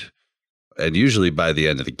point. And usually by the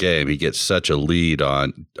end of the game, he gets such a lead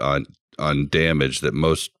on damage that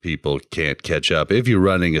most people can't catch up if you're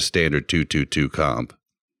running a standard 2-2-2 comp.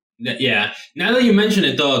 Yeah. Now that you mention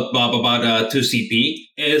it, though, Bob, about 2CP,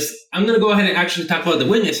 I'm going to go ahead and actually talk about the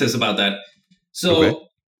weaknesses about that. So,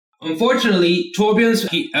 unfortunately,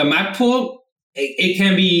 Torbjorn's map pool, it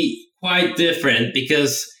can be quite different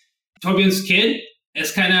because Torbjorn's kid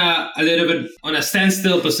is kind of a little bit on a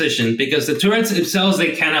standstill position because the turrets themselves,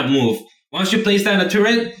 they cannot move. Once you place down a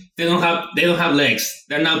turret, they don't have legs.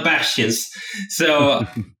 They're not bastions. So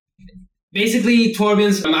basically,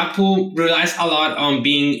 Torbjorn's map pool relies a lot on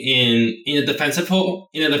being in a defensive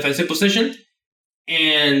position.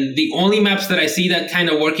 And the only maps that I see that kind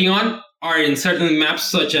of working on are in certain maps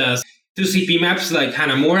such as 2CP maps like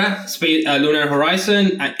Hanamura, Lunar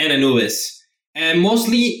Horizon, and Anubis. And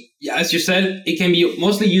mostly, as you said, it can be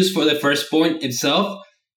mostly used for the first point itself,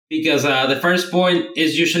 because the first point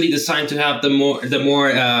is usually designed to have the more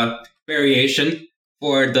variation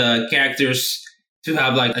for the characters to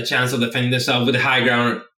have like a chance of defending themselves with the high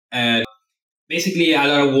ground and basically a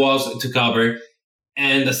lot of walls to cover.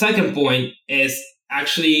 And the second point is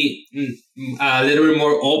actually a little bit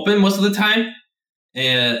more open most of the time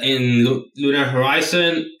in Lunar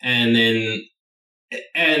Horizon and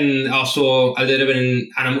also a little bit in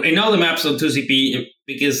all the maps of 2CP,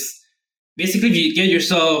 because basically if you get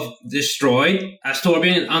yourself destroyed as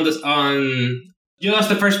Torbjorn you lost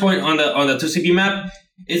the first point on the 2CP map,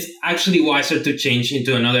 it's actually wiser to change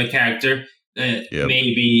into another character that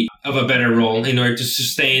may be of a better role in order to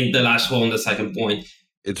sustain the last hole on the second point.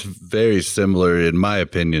 It's very similar, in my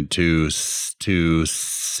opinion, to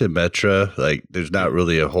Symmetra. Like, there's not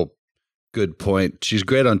really a whole good point. She's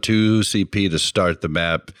great on 2CP to start the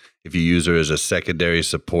map if you use her as a secondary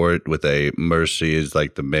support with a Mercy as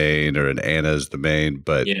like the main or an Ana as the main.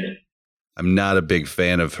 But I'm not a big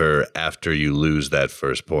fan of her after you lose that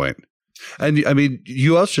first point. And I mean,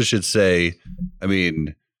 you also should say, I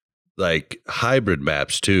mean, like hybrid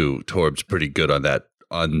maps too. Torb's pretty good on that.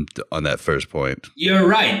 On that first point. You're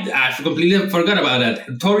right. I completely forgot about that.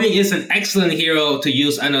 Torbjorn is an excellent hero to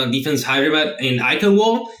use on a defense hybrid map in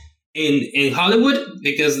Iconwall in Hollywood,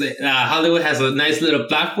 because Hollywood has a nice little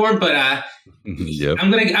platform. But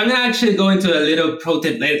I'm gonna actually go into a little pro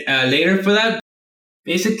tip later for that.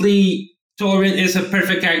 Basically, Torbjorn is a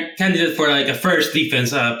perfect candidate for like a first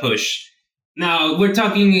defense push. Now we're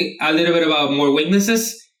talking a little bit about more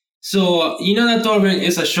weaknesses. So you know that Torbjorn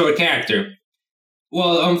is a short character.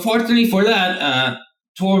 Well, unfortunately for that,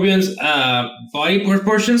 Torbjorn's body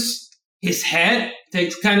proportions, his head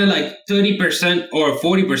takes kind of like 30% or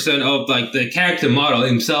 40% of like the character model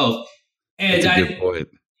himself. And that's a good point.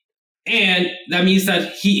 And that means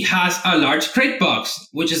that he has a large crate box,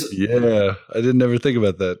 which is... Yeah, I didn't ever think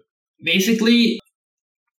about that. Basically,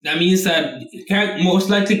 that means that most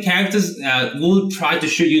likely characters will try to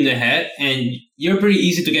shoot you in the head, and you're pretty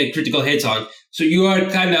easy to get critical hits on. So you are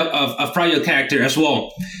kind of a fragile character as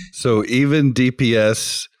well. So even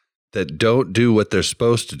DPS that don't do what they're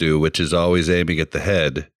supposed to do, which is always aiming at the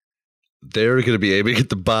head, they're going to be aiming at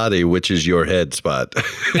the body, which is your head spot.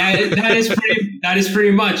 that is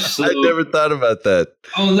pretty much. So, I never thought about that.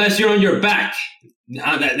 Unless you're on your back. In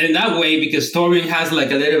that way, because Torbjorn has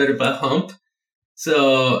like a little bit of a hump.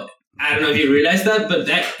 So I don't know if you realize that, but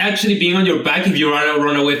that actually being on your back if you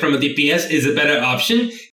run away from a DPS is a better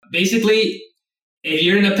option. Basically, if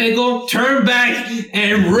you're in a pickle, turn back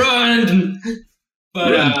and run.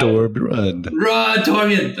 But, run, Torb, run. Run,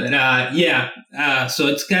 Torbjorn. But so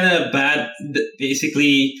it's kind of bad.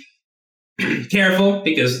 Basically, careful,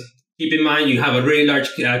 because keep in mind you have a really large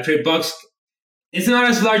trade box. It's not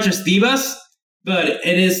as large as Divas, but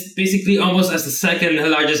it is basically almost as the second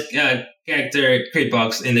largest character crate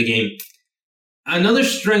box in the game. Another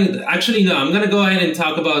strength, actually, no, I'm going to go ahead and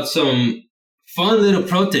talk about some fun little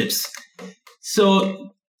pro tips.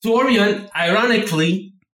 So, Torbjorn,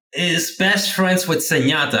 ironically, is best friends with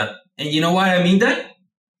Zenyatta. And you know why I mean that?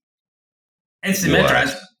 And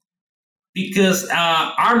Symmetra. Because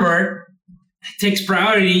armor takes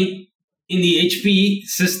priority in the HP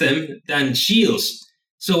system than shields.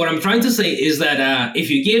 So what I'm trying to say is that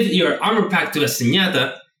if you give your armor pack to a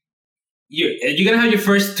Zenyatta, you're going to have your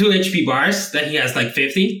first 2 HP bars that he has like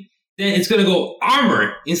 50. Then it's going to go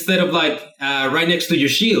armor instead of like right next to your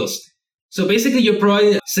shields. So basically you're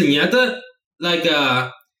providing Zenyatta like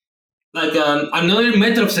another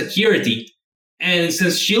method of security. And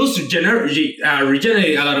since shields regenerate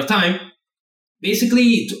a lot of time,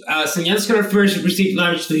 basically Zenyatta's going to first receive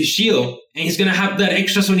damage to his shield. And he's going to have that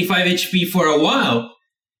extra 25 HP for a while.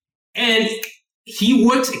 And he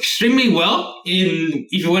works extremely well if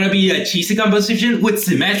you want to be a cheesy composition with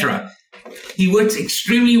Symmetra. He works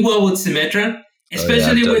extremely well with Symmetra,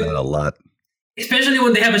 especially especially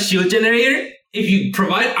when they have a shield generator. If you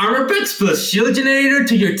provide armor packs plus shield generator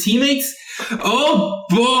to your teammates, oh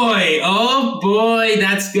boy,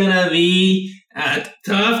 that's gonna be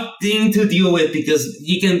tough thing to deal with because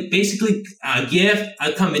you can basically give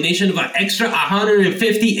a combination of an extra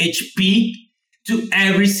 150 HP to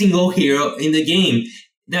every single hero in the game.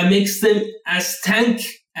 That makes them as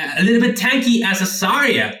a little bit tanky as a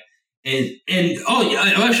Zarya.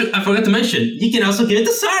 I forgot to mention, you can also give it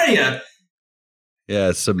to Zarya.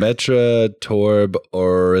 Yeah, Symmetra, Torb,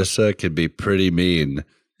 Orisa can be pretty mean.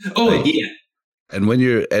 Oh, yeah.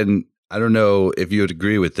 And I don't know if you would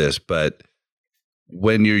agree with this, but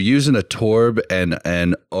when you're using a Torb and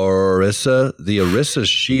an Orisa, the Orisa's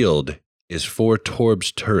shield is for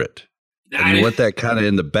Torb's turret. And you want that kind of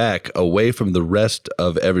in the back away from the rest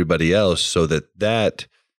of everybody else so that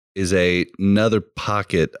is another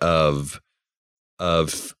pocket of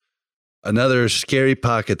another scary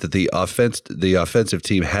pocket that the offensive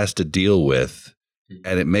team has to deal with.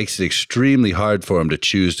 And it makes it extremely hard for them to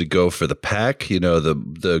choose to go for the pack,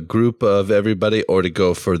 the group of everybody, or to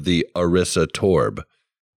go for the Orisa Torb.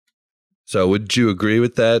 So would you agree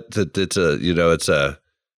with that? That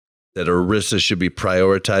that Orisa should be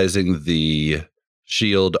prioritizing the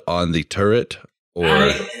shield on the turret? Or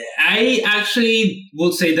I actually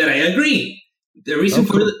would say that I agree. The reason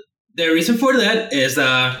for that is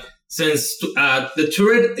since the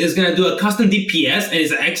turret is going to do a custom DPS and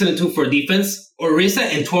is an excellent tool for defense, Orisa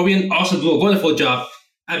and Torbjorn also do a wonderful job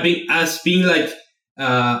at being like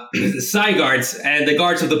side guards and the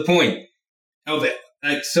guards of the point of it.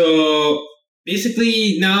 So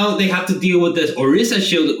basically now they have to deal with this Orisa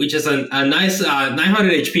shield, which is a nice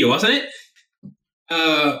 900 HP, wasn't it?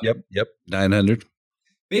 Yep, 900.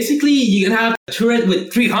 Basically, you can have a turret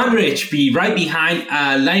with 300 HP right behind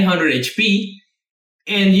 900 HP,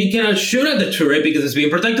 and you cannot shoot at the turret because it's being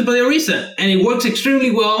protected by the Orisa, and it works extremely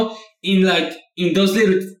well in those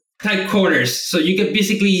little tight corners. So you can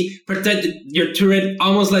basically protect your turret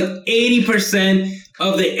almost like 80%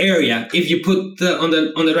 of the area if you put on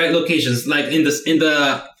the right locations, like in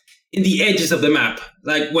the edges of the map,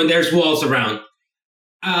 like when there's walls around.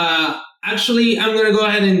 Actually, I'm gonna go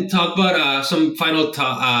ahead and talk about some final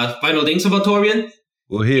things about Torbjorn.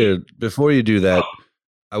 Well, here before you do that,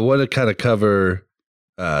 I want to kind of cover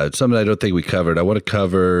something I don't think we covered. I want to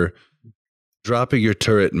cover dropping your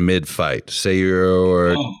turret mid-fight. Say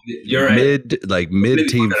you're right. mid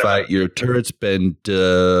team fight, your turret's been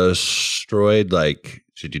destroyed. Like,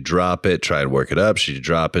 should you drop it, try and work it up? Should you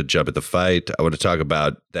drop it, jump at the fight? I want to talk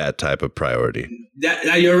about that type of priority.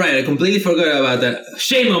 You're right. I completely forgot about that.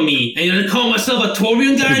 Shame on me. And you're going to call myself a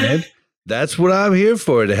Torbjorn guy? Hey, man, that's what I'm here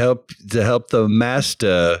for, to help the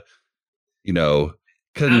master,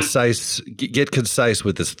 get concise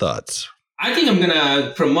with his thoughts. I think I'm going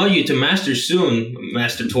to promote you to master soon,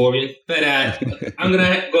 Master Torbjorn. But I'm going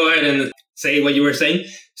to go ahead and say what you were saying.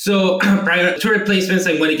 So turret placements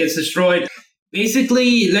and when it gets destroyed,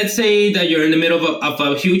 basically, let's say that you're in the middle of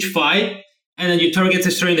a huge fight and then your turret gets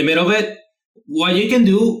destroyed in the middle of it. What you can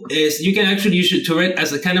do is you can actually use your turret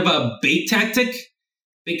as a kind of a bait tactic,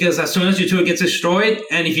 because as soon as your turret gets destroyed,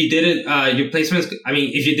 and if you did it, your placements,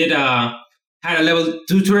 if you did had a level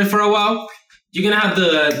 2 turret for a while, you're going to have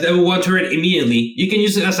the level 1 turret immediately. You can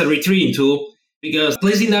use it as a retreating tool, because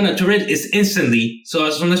placing down a turret is instantly. So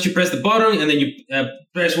as soon as you press the button and then you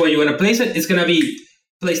press where you want to place it, it's going to be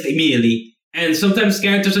placed immediately. And sometimes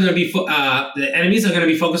characters are going to be, the enemies are going to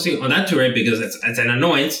be focusing on that turret because it's an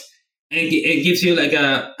annoyance. And it gives you like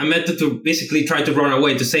a method to basically try to run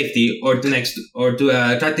away to safety or to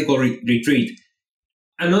a tactical retreat.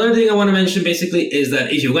 Another thing I want to mention basically is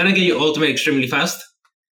that if you're going to get your ultimate extremely fast,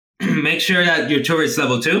 make sure that your turret is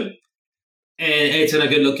level 2 and it's in a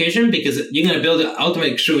good location, because you're going to build the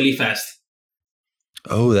ultimate extremely fast.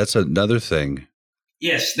 Oh, that's another thing.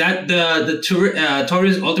 Yes, that the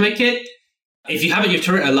Torbjorn's ultimate kit, if you have your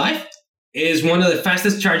turret alive, is one of the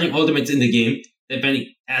fastest charging ultimates in the game,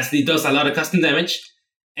 as it does a lot of custom damage.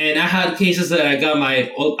 And I had cases that I got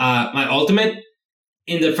my ultimate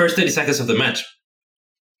in the first 30 seconds of the match.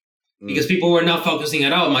 Because people were not focusing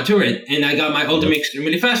at all on my turret, and I got my ultimate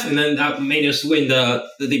extremely fast, and then that made us win the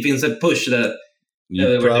defensive push.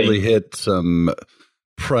 You probably hit some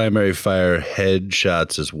primary fire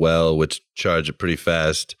headshots as well, which charge it pretty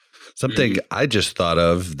fast. Something I just thought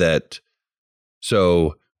of that.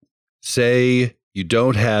 So, say you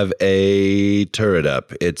don't have a turret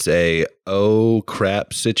up. It's a oh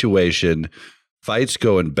crap situation. Fight's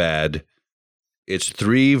going bad. It's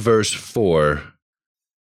 3 versus 4.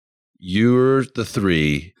 You're the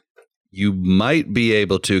 3. You might be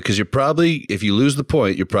able to, because you're probably, if you lose the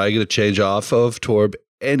point, you're probably going to change off of Torb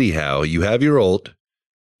anyhow. You have your ult.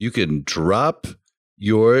 You can drop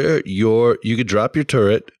your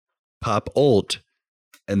turret, pop ult,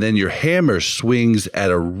 and then your hammer swings at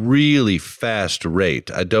a really fast rate.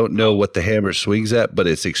 I don't know what the hammer swings at, but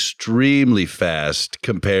it's extremely fast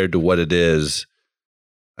compared to what it is.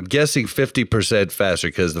 I'm guessing 50% faster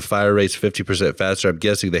because the fire rate's 50% faster. I'm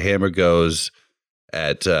guessing the hammer goes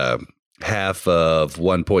at half of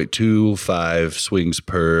 1.25 swings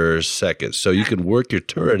per second. So you can work your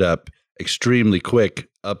turret up extremely quick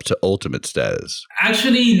up to ultimate status.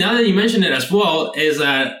 Actually, now that you mention it as well, is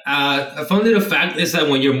that a fun little fact is that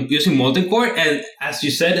when you're using Molten Core, and as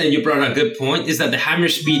you said, and you brought a good point, is that the hammer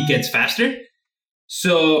speed gets faster.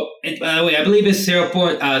 So, by the way, I believe it's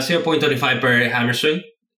 0.35 per hammer swing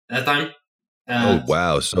that time. Oh,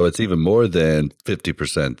 wow. So it's even more than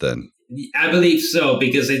 50% then. I believe so,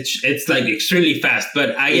 because it's like extremely fast.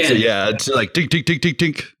 But again, it's like tink, tink, tink, tink,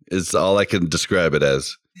 tink is all I can describe it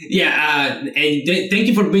as. Yeah, and thank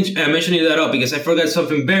you for mentioning that up, because I forgot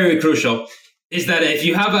something very crucial. Is that if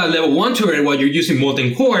you have a level 1 turret while you're using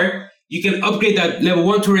Molten Core, you can upgrade that level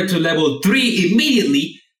 1 turret to level 3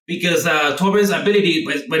 immediately, because Torbjorn's ability,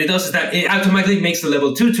 what it does is that it automatically makes the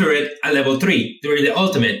level 2 turret a level 3 during the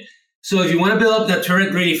ultimate. So if you want to build up that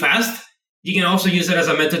turret really fast, you can also use it as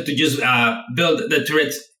a method to just build the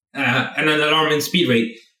turret at an alarming speed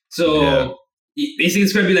rate. So basically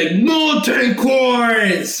it's going to be like Molten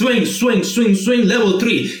Core, swing, swing, swing, swing, level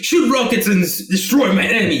 3, shoot rockets and destroy my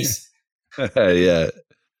enemies. Yeah,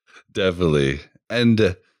 definitely.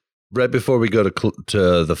 And right before we go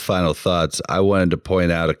to the final thoughts, I wanted to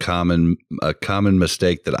point out a common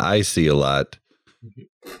mistake that I see a lot.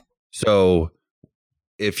 So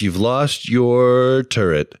if you've lost your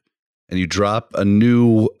turret and you drop a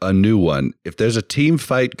new one, if there's a team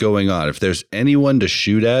fight going on, if there's anyone to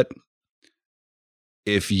shoot at,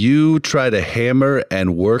 if you try to hammer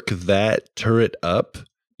and work that turret up,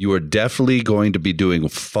 you are definitely going to be doing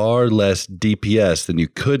far less DPS than you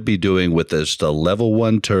could be doing with just a level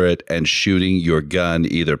 1 turret and shooting your gun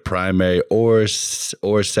either primary or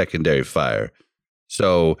secondary fire.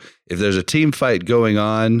 So if there's a team fight going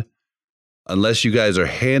on, unless you guys are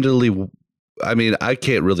handily, I mean, I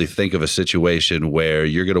can't really think of a situation where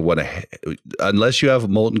you're going to want to, unless you have a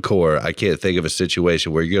Molten Core, I can't think of a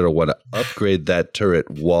situation where you're going to want to upgrade that turret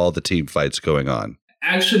while the team fight's going on.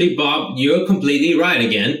 Actually, Bob, you're completely right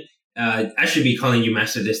again. I should be calling you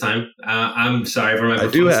Master this time. I'm sorry for my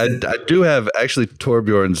performance. I do have, actually,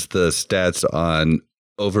 Torbjorn's the stats on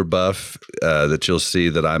overbuff that you'll see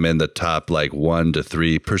that I'm in the top like 1 to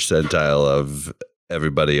 3 percentile of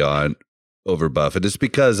everybody on overbuff. And it's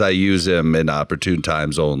because I use him in opportune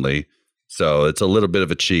times only. So it's a little bit of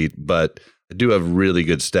a cheat, but I do have really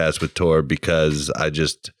good stats with Torb because I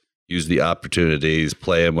just use the opportunities,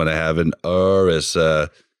 play him when I have an Ursa,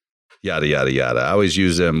 yada, yada, yada. I always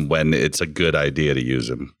use him when it's a good idea to use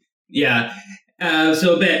him. Yeah.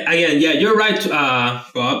 So again, yeah, you're right,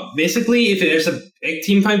 Bob. Basically, if there's a big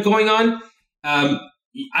team fight going on,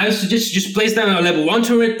 I suggest just place down a level 1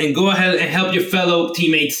 turret and go ahead and help your fellow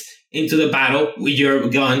teammates into the battle with your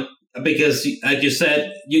gun, because like you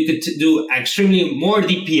said, you could do extremely more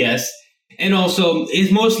DPS, and also it's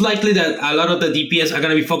most likely that a lot of the DPS are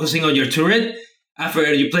going to be focusing on your turret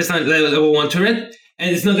after you place down level 1 turret,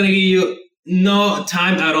 and it's not going to give you no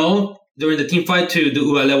time at all during the team fight to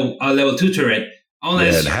do a level 2 turret.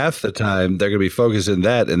 And half the time they're going to be focusing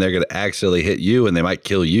that, and they're going to accidentally hit you, and they might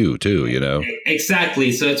kill you too, you know?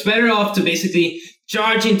 Exactly. So it's better off to basically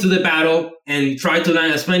charge into the battle and try to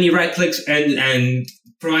land as many right clicks and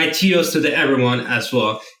provide Cheetos to everyone as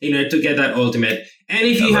well in order to get that ultimate. And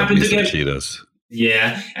if you happen to get Cheetos.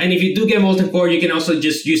 Yeah, and if you do get Molten Core, you can also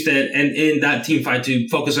just use that and in that team fight to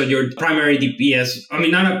focus on your primary DPS. I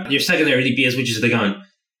mean, not your secondary DPS, which is the gun.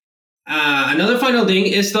 Another final thing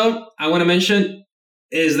is, though, I want to mention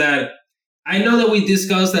is that I know that we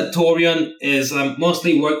discussed that Torbjorn is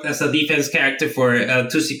mostly worked as a defense character for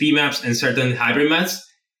 2CP maps and certain hybrid maps.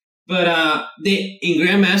 But in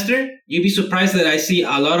Grandmaster, you'd be surprised that I see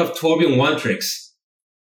a lot of Torbjorn one-tricks.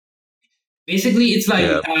 Basically, it's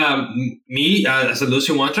like me as a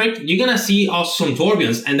Lucian one-trick, you're going to see also some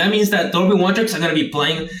Torbjorns. And that means that Torbjorn one-tricks are going to be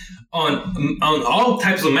playing on all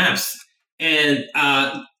types of maps. And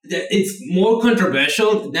it's more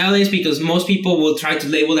controversial nowadays because most people will try to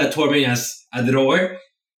label that Torbjorn as a drawer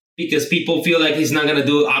because people feel like he's not going to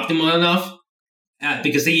do optimal enough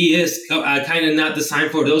because he is kind of not designed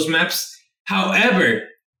for those maps. However,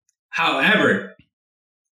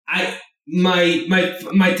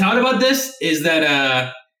 my thought about this is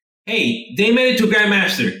that hey, they made it to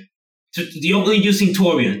Grandmaster, to the only using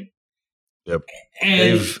Torbjorn. Yep, and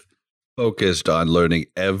they've focused on learning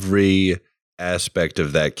every aspect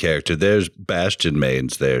of that character. There's Bastion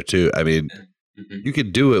mains there too. I mean, you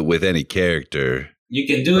could do it with any character. You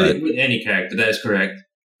can do it with any character. That is correct.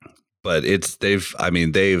 But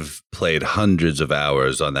they've played hundreds of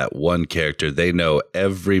hours on that one character. They know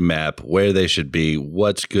every map, where they should be,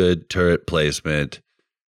 what's good turret placement.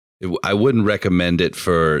 I wouldn't recommend it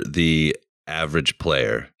for the average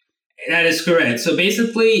player. That is correct. So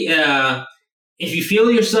basically, if you feel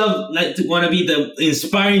yourself want to be the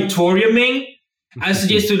inspiring Torbjorn main, I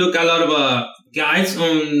suggest to look at a lot of guides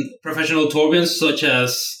on professional Torbjorns, such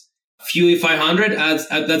as Fuey 500.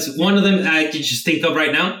 That's one of them I can just think of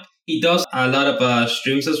right now. He does a lot of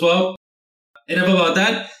streams as well. Enough about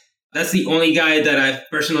that. That's the only guy that I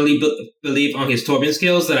personally believe on his Torbjorn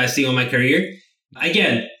skills that I see on my career.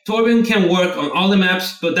 Again, Torbjorn can work on all the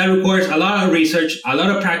maps, but that requires a lot of research, a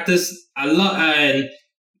lot of practice, a lot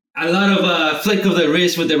of flick of the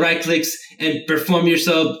wrist with the right clicks, and perform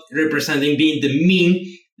yourself representing being the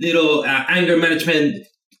mean little anger management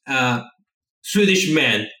Swedish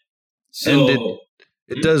man. So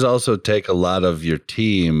it does also take a lot of your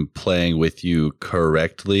team playing with you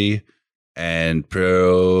correctly and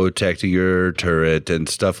protecting your turret and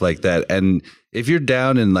stuff like that. And if you're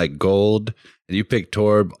down in like gold and you pick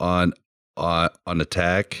Torb on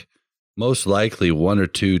attack, most likely one or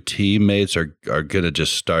two teammates are going to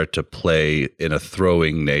just start to play in a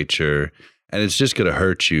throwing nature, and it's just going to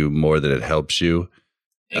hurt you more than it helps you.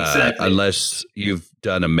 Exactly. Unless you've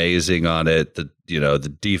done amazing on it, the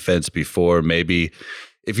defense before. Maybe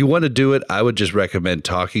if you want to do it, I would just recommend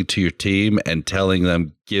talking to your team and telling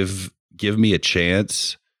them, give me a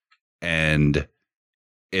chance. And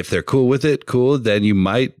if they're cool with it, cool, then you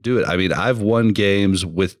might do it. I mean, I've won games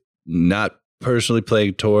with not personally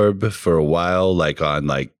playing Torb for a while, like on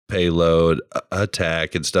like payload,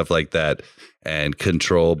 attack, and stuff like that, and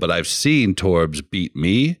control. But I've seen Torbs beat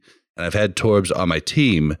me, and I've had Torbs on my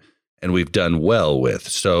team, and we've done well with.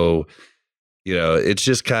 So, it's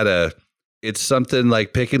just kind of, it's something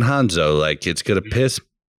like picking Hanzo. Like it's gonna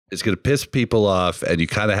piss people off, and you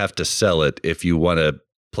kind of have to sell it if you want to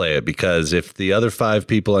play it, because if the other 5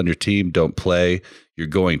 people on your team don't play, you're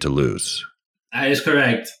going to lose. That is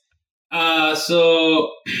correct.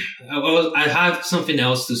 So I have something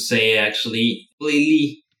else to say, actually.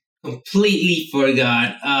 Completely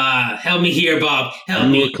forgot. Help me here, Bob. Help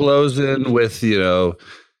me. You were closing with,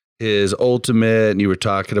 his ultimate, and you were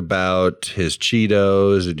talking about his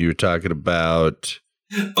Cheetos, and you were talking about...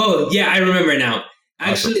 Oh, yeah, I remember now.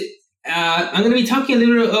 Actually, I'm going to be talking a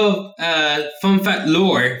little of fun fact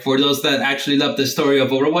lore for those that actually love the story of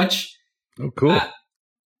Overwatch. Oh, cool.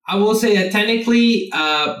 I will say that technically,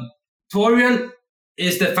 Torbjorn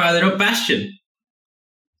is the father of Bastion.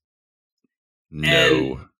 No.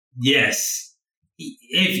 And yes.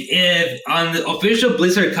 If on the official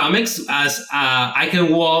Blizzard comics, as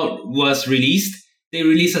Icon Wall was released, they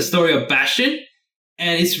released a story of Bastion,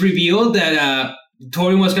 and it's revealed that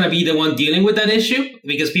Torbjorn was going to be the one dealing with that issue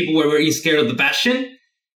because people were very scared of the Bastion.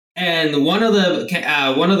 And one of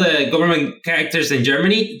the government characters in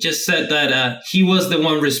Germany just said that he was the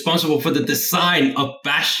one responsible for the design of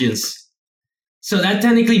Bastions. So that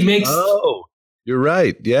technically makes... Oh, you're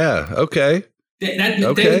right. Yeah. Okay.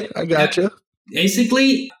 I gotcha.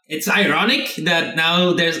 Basically, it's ironic that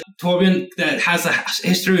now there's Torbjorn that has a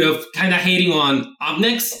history of kind of hating on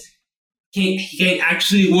Omnics. He can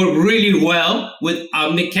actually work really well with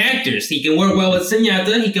Omnic characters. He can work well with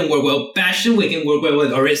Zenyatta. He can work well with Bastion. We can work well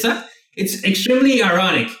with Orisa. It's extremely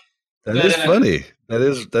ironic. That is funny. That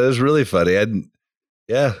is really funny. And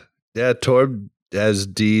yeah, Torb has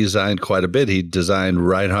designed quite a bit. He designed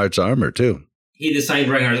Reinhardt's armor too. He designed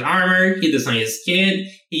Reinhardt's armor. He designed his kit.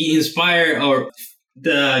 He inspired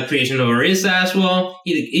the creation of Orisa as well.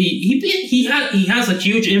 He has a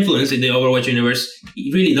huge influence in the Overwatch universe.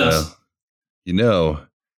 He really does.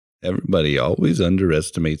 Everybody always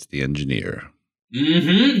underestimates the engineer.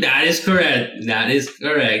 That is correct. That is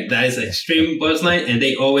an extreme buzzline, and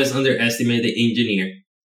they always underestimate the engineer.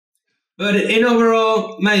 But in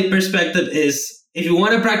overall, my perspective is, if you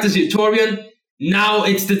want to practice your Torbjorn, now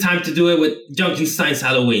it's the time to do it with Junkenstein's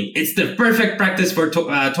Halloween. It's the perfect practice for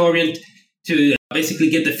Torbjorn to basically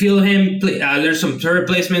get the feel of him, learn some turret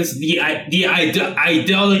placements, the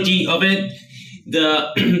ideology of it,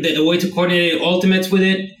 the way to coordinate ultimates with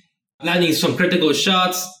it, landing some critical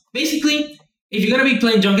shots. Basically, if you're going to be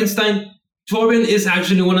playing Junkenstein, Torbjorn is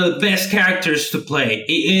actually one of the best characters to play.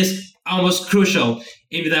 He is almost crucial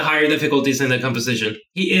in the higher difficulties in the composition.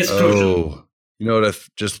 He is crucial. You know what I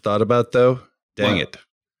just thought about, though? Dang it.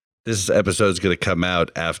 This episode is going to come out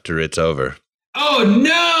after it's over. Oh,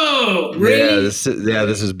 no! Really? This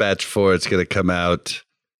is batch 4. It's going to come out.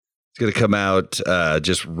 It's going to come out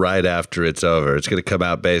just right after it's over. It's going to come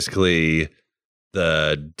out basically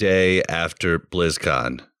the day after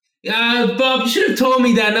BlizzCon. Bob, you should have told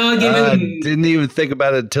me that. No, didn't even think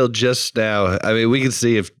about it until just now. I mean, we can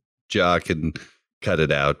see if Ja can cut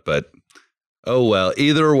it out, but oh well.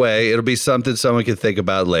 Either way, it'll be something someone can think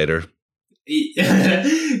about later.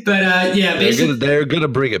 But yeah, basically they're gonna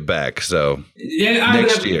bring it back. So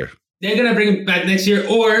next year. They're gonna bring it back next year,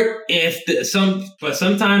 or if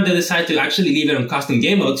sometime they decide to actually leave it on custom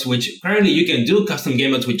game modes, which currently you can do custom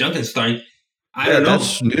game modes with Junkenstein. I don't know.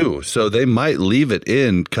 That's new, so they might leave it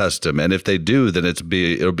in custom, and if they do, then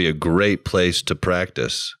it'll be a great place to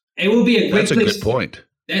practice. It will be a great place. That's a good point.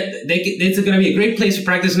 It's going to be a great place to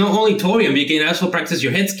practice not only Torbjorn, but you can also practice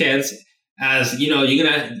your hit scans. As you know, you're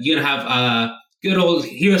gonna have a good old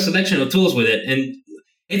hero selection of tools with it, and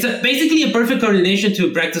it's basically a perfect coordination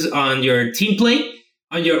to practice on your team play,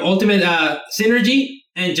 on your ultimate synergy,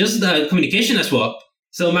 and just the communication as well.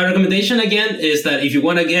 So my recommendation again is that if you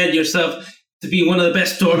want to get yourself to be one of the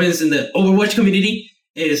best Torbjorns in the Overwatch community,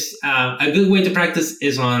 is a good way to practice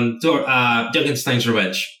is on Junkenstein's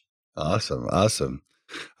Revenge. Awesome.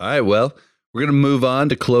 All right, well, we're going to move on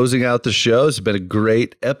to closing out the show. It's been a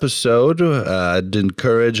great episode. I'd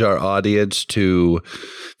encourage our audience to,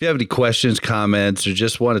 if you have any questions, comments, or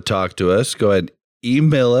just want to talk to us, go ahead and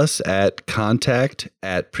email us at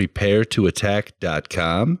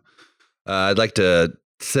contact@preparetoattack.com. I'd like to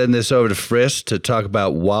send this over to Frisk to talk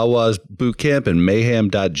about Wawa's Bootcamp and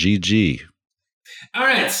mayhem.gg. All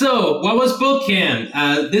right, so Wawa's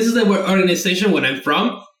Bootcamp. This is the organization where I'm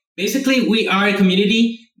from. Basically, we are a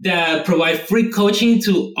community that provide free coaching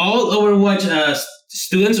to all Overwatch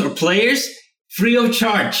students or players free of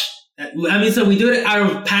charge. I mean, so we do it out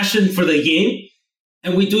of passion for the game,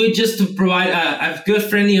 and we do it just to provide a good,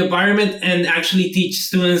 friendly environment and actually teach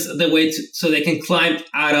students the way so they can climb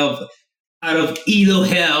out of Elo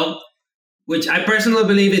hell, which I personally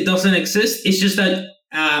believe it doesn't exist. It's just that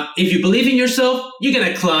if you believe in yourself, you're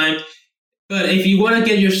gonna climb. But if you want to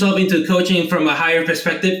get yourself into coaching from a higher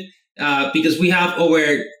perspective, because we have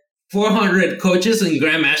over 400 coaches and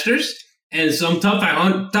grandmasters and some top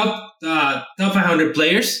 500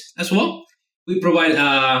 players as well, we provide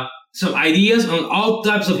some ideas on all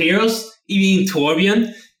types of heroes, even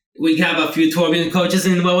Torbjorn. We have a few Torbjorn coaches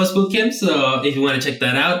in Wawa's Bootcamp, so if you want to check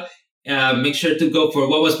that out, make sure to go for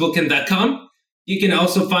wawasbootcamp.com. You can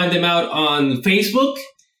also find them out on Facebook.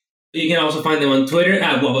 You can also find them on Twitter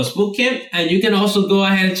at Wawa's Bootcamp. And you can also go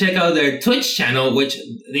ahead and check out their Twitch channel, which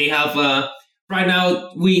they have, right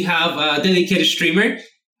now, we have a dedicated streamer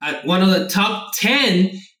at one of the top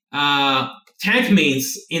 10 tank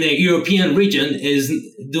mains in the European region is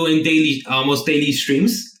doing almost daily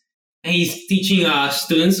streams. And he's teaching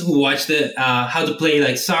students who watch how to play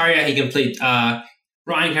like Zarya. He can play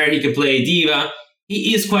Reinhardt. He can play Diva.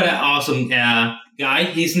 He is quite an awesome guy.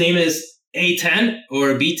 His name is A10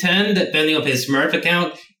 or B10, depending on his Smurf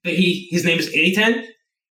account. But his name is A10.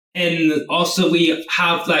 And also we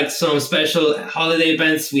have like some special holiday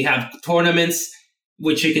events. We have tournaments,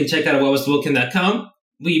 which you can check out at wawasbootcamp.com.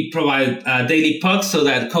 We provide daily pucks so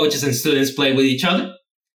that coaches and students play with each other.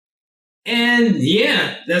 And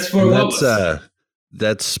yeah, that's for Wawas.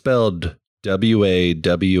 That's spelled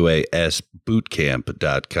WAWAS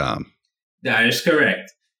bootcamp.com. That is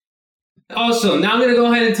correct. Also, now I'm going to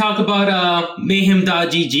go ahead and talk about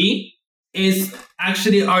mayhem.gg. It's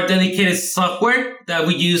actually our dedicated software that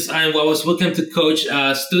we use on Wawa's Bootcamp to coach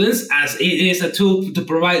students, as it is a tool to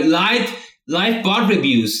provide live bot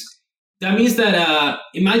reviews. That means that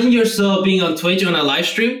imagine yourself being on Twitch on a live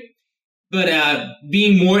stream, but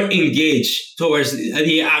being more engaged towards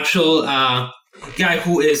the actual guy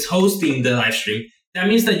who is hosting the live stream. That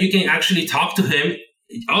means that you can actually talk to him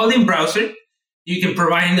all in browser. You can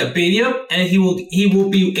provide him a video, and he will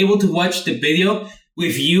be able to watch the video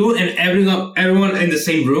with you and everyone in the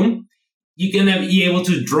same room. You're gonna be able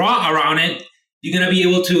to draw around it. You're gonna be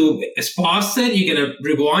able to pause it. You're gonna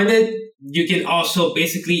rewind it. You can also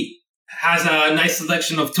basically has a nice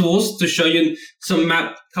selection of tools to show you some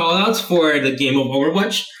map callouts for the game of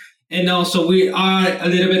Overwatch. And also we are a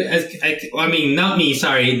little bit, not me,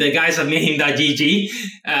 sorry, the guys at mayhem.gg,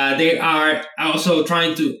 they are also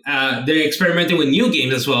trying to, they're experimenting with new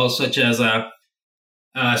games as well, such as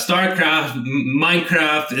StarCraft,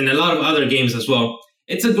 Minecraft, and a lot of other games as well.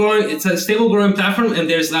 It's a stable growing platform, and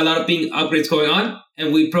there's a lot of big upgrades going on.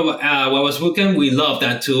 And we provide Wawa's Bootcamp. We love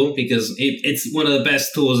that tool because it's one of the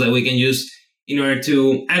best tools that we can use in order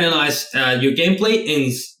to analyze your gameplay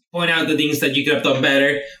and point out the things that you could have done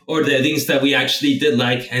better, or the things that we actually did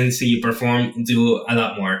like and see you perform and do a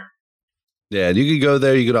lot more. Yeah, and you can go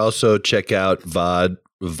there. You can also check out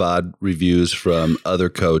VOD reviews from other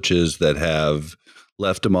coaches that have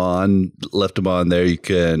left them on there. You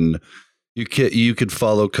can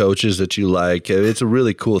follow coaches that you like. It's a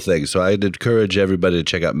really cool thing. So I'd encourage everybody to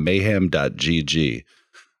check out mayhem.gg.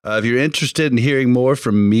 If you're interested in hearing more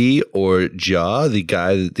from me or Ja,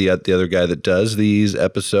 the other guy that does these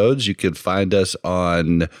episodes, you can find us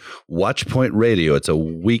on Watchpoint Radio. It's a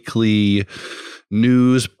weekly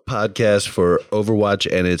news podcast for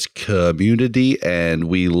Overwatch and its community, and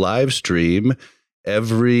we live stream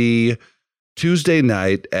every Tuesday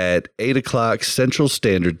night at 8 o'clock Central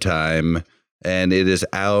Standard Time, and it is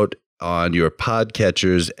out on your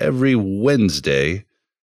podcatchers every Wednesday.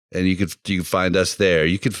 And you can find us there.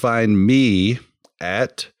 You can find me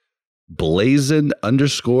at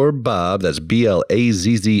Blazin_Bob. That's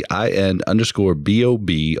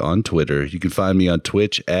BLAZZIN_BOB on Twitter. You can find me on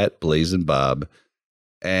Twitch at BlazinBob.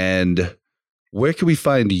 And where can we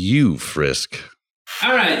find you, Frisk?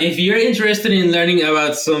 All right. If you're interested in learning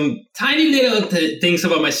about some tiny little things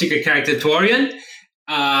about my secret character, Torbjorn,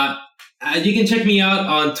 you can check me out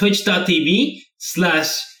on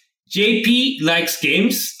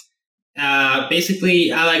twitch.tv/JPLikesGames.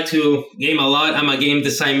 Basically, I like to game a lot. I'm a game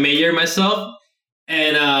design major myself.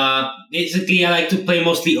 And basically, I like to play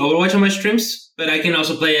mostly Overwatch on my streams. But I can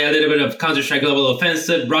also play a little bit of Counter-Strike Global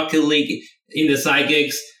Offensive, Rocket League in the side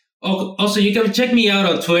gigs. Also, you can check me out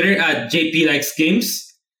on Twitter at JPLikesGames.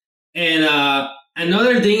 And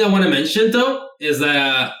another thing I want to mention, though, is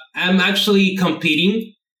that I'm actually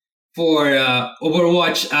competing for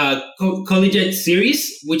Overwatch Collegiate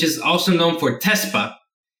Series, which is also known for TESPA.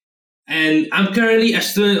 And I'm currently a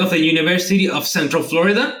student of the University of Central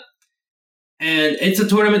Florida. And it's a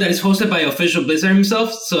tournament that is hosted by official Blizzard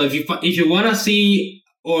himself. So if you want to see,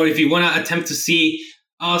 or if you want to attempt to see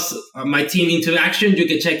us, my team into action, you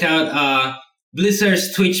can check out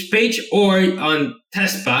Blizzard's Twitch page or on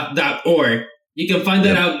tespa.org. You can find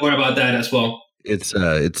out more about that as well. It's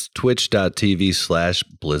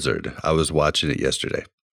twitch.tv/Blizzard. I was watching it yesterday.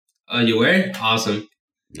 Oh, you were? Awesome.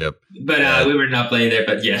 Yep. But we were not playing there,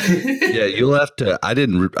 but yeah. Yeah, you'll have to. I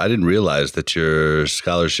didn't realize that your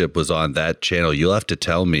scholarship was on that channel. You'll have to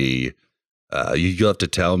tell me. You'll have to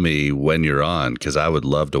tell me when you're on, because I would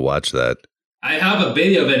love to watch that. I have a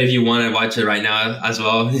video of it if you want to watch it right now as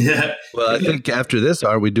well. Well, I think after this,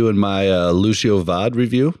 aren't we doing my Lucio VOD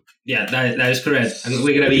review? Yeah, that is correct. And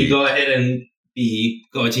we're gonna go ahead and be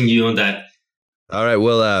coaching you on that. All right.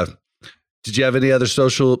 Well, did you have any other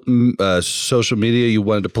social media you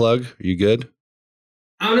wanted to plug? Are you good?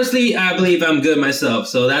 Honestly, I believe I'm good myself.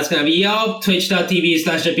 So that's going to be y'all,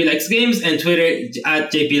 twitch.tv/JPLikesGames and Twitter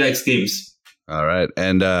at JPLikesGames. All right.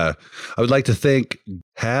 And I would like to thank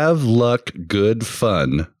Have Luck Good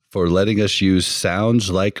Fun for letting us use Sounds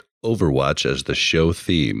Like Overwatch as the show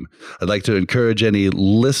theme. I'd like to encourage any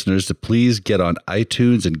listeners to please get on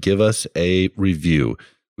iTunes and give us a review.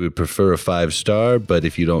 We would prefer a 5-star, but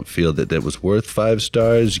if you don't feel that it was worth 5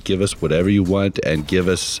 stars, give us whatever you want and give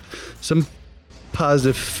us some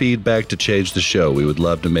positive feedback to change the show. We would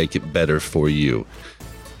love to make it better for you.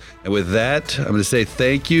 And with that, I'm going to say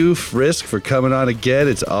thank you, Frisk, for coming on again.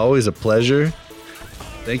 It's always a pleasure.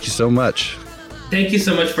 Thank you so much. Thank you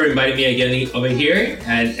so much for inviting me again over here.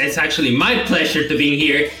 And it's actually my pleasure to be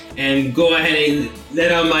here and go ahead and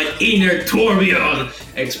let out my inner Torbjorn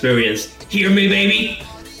experience. Hear me, baby?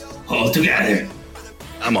 All together.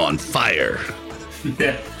 I'm on fire.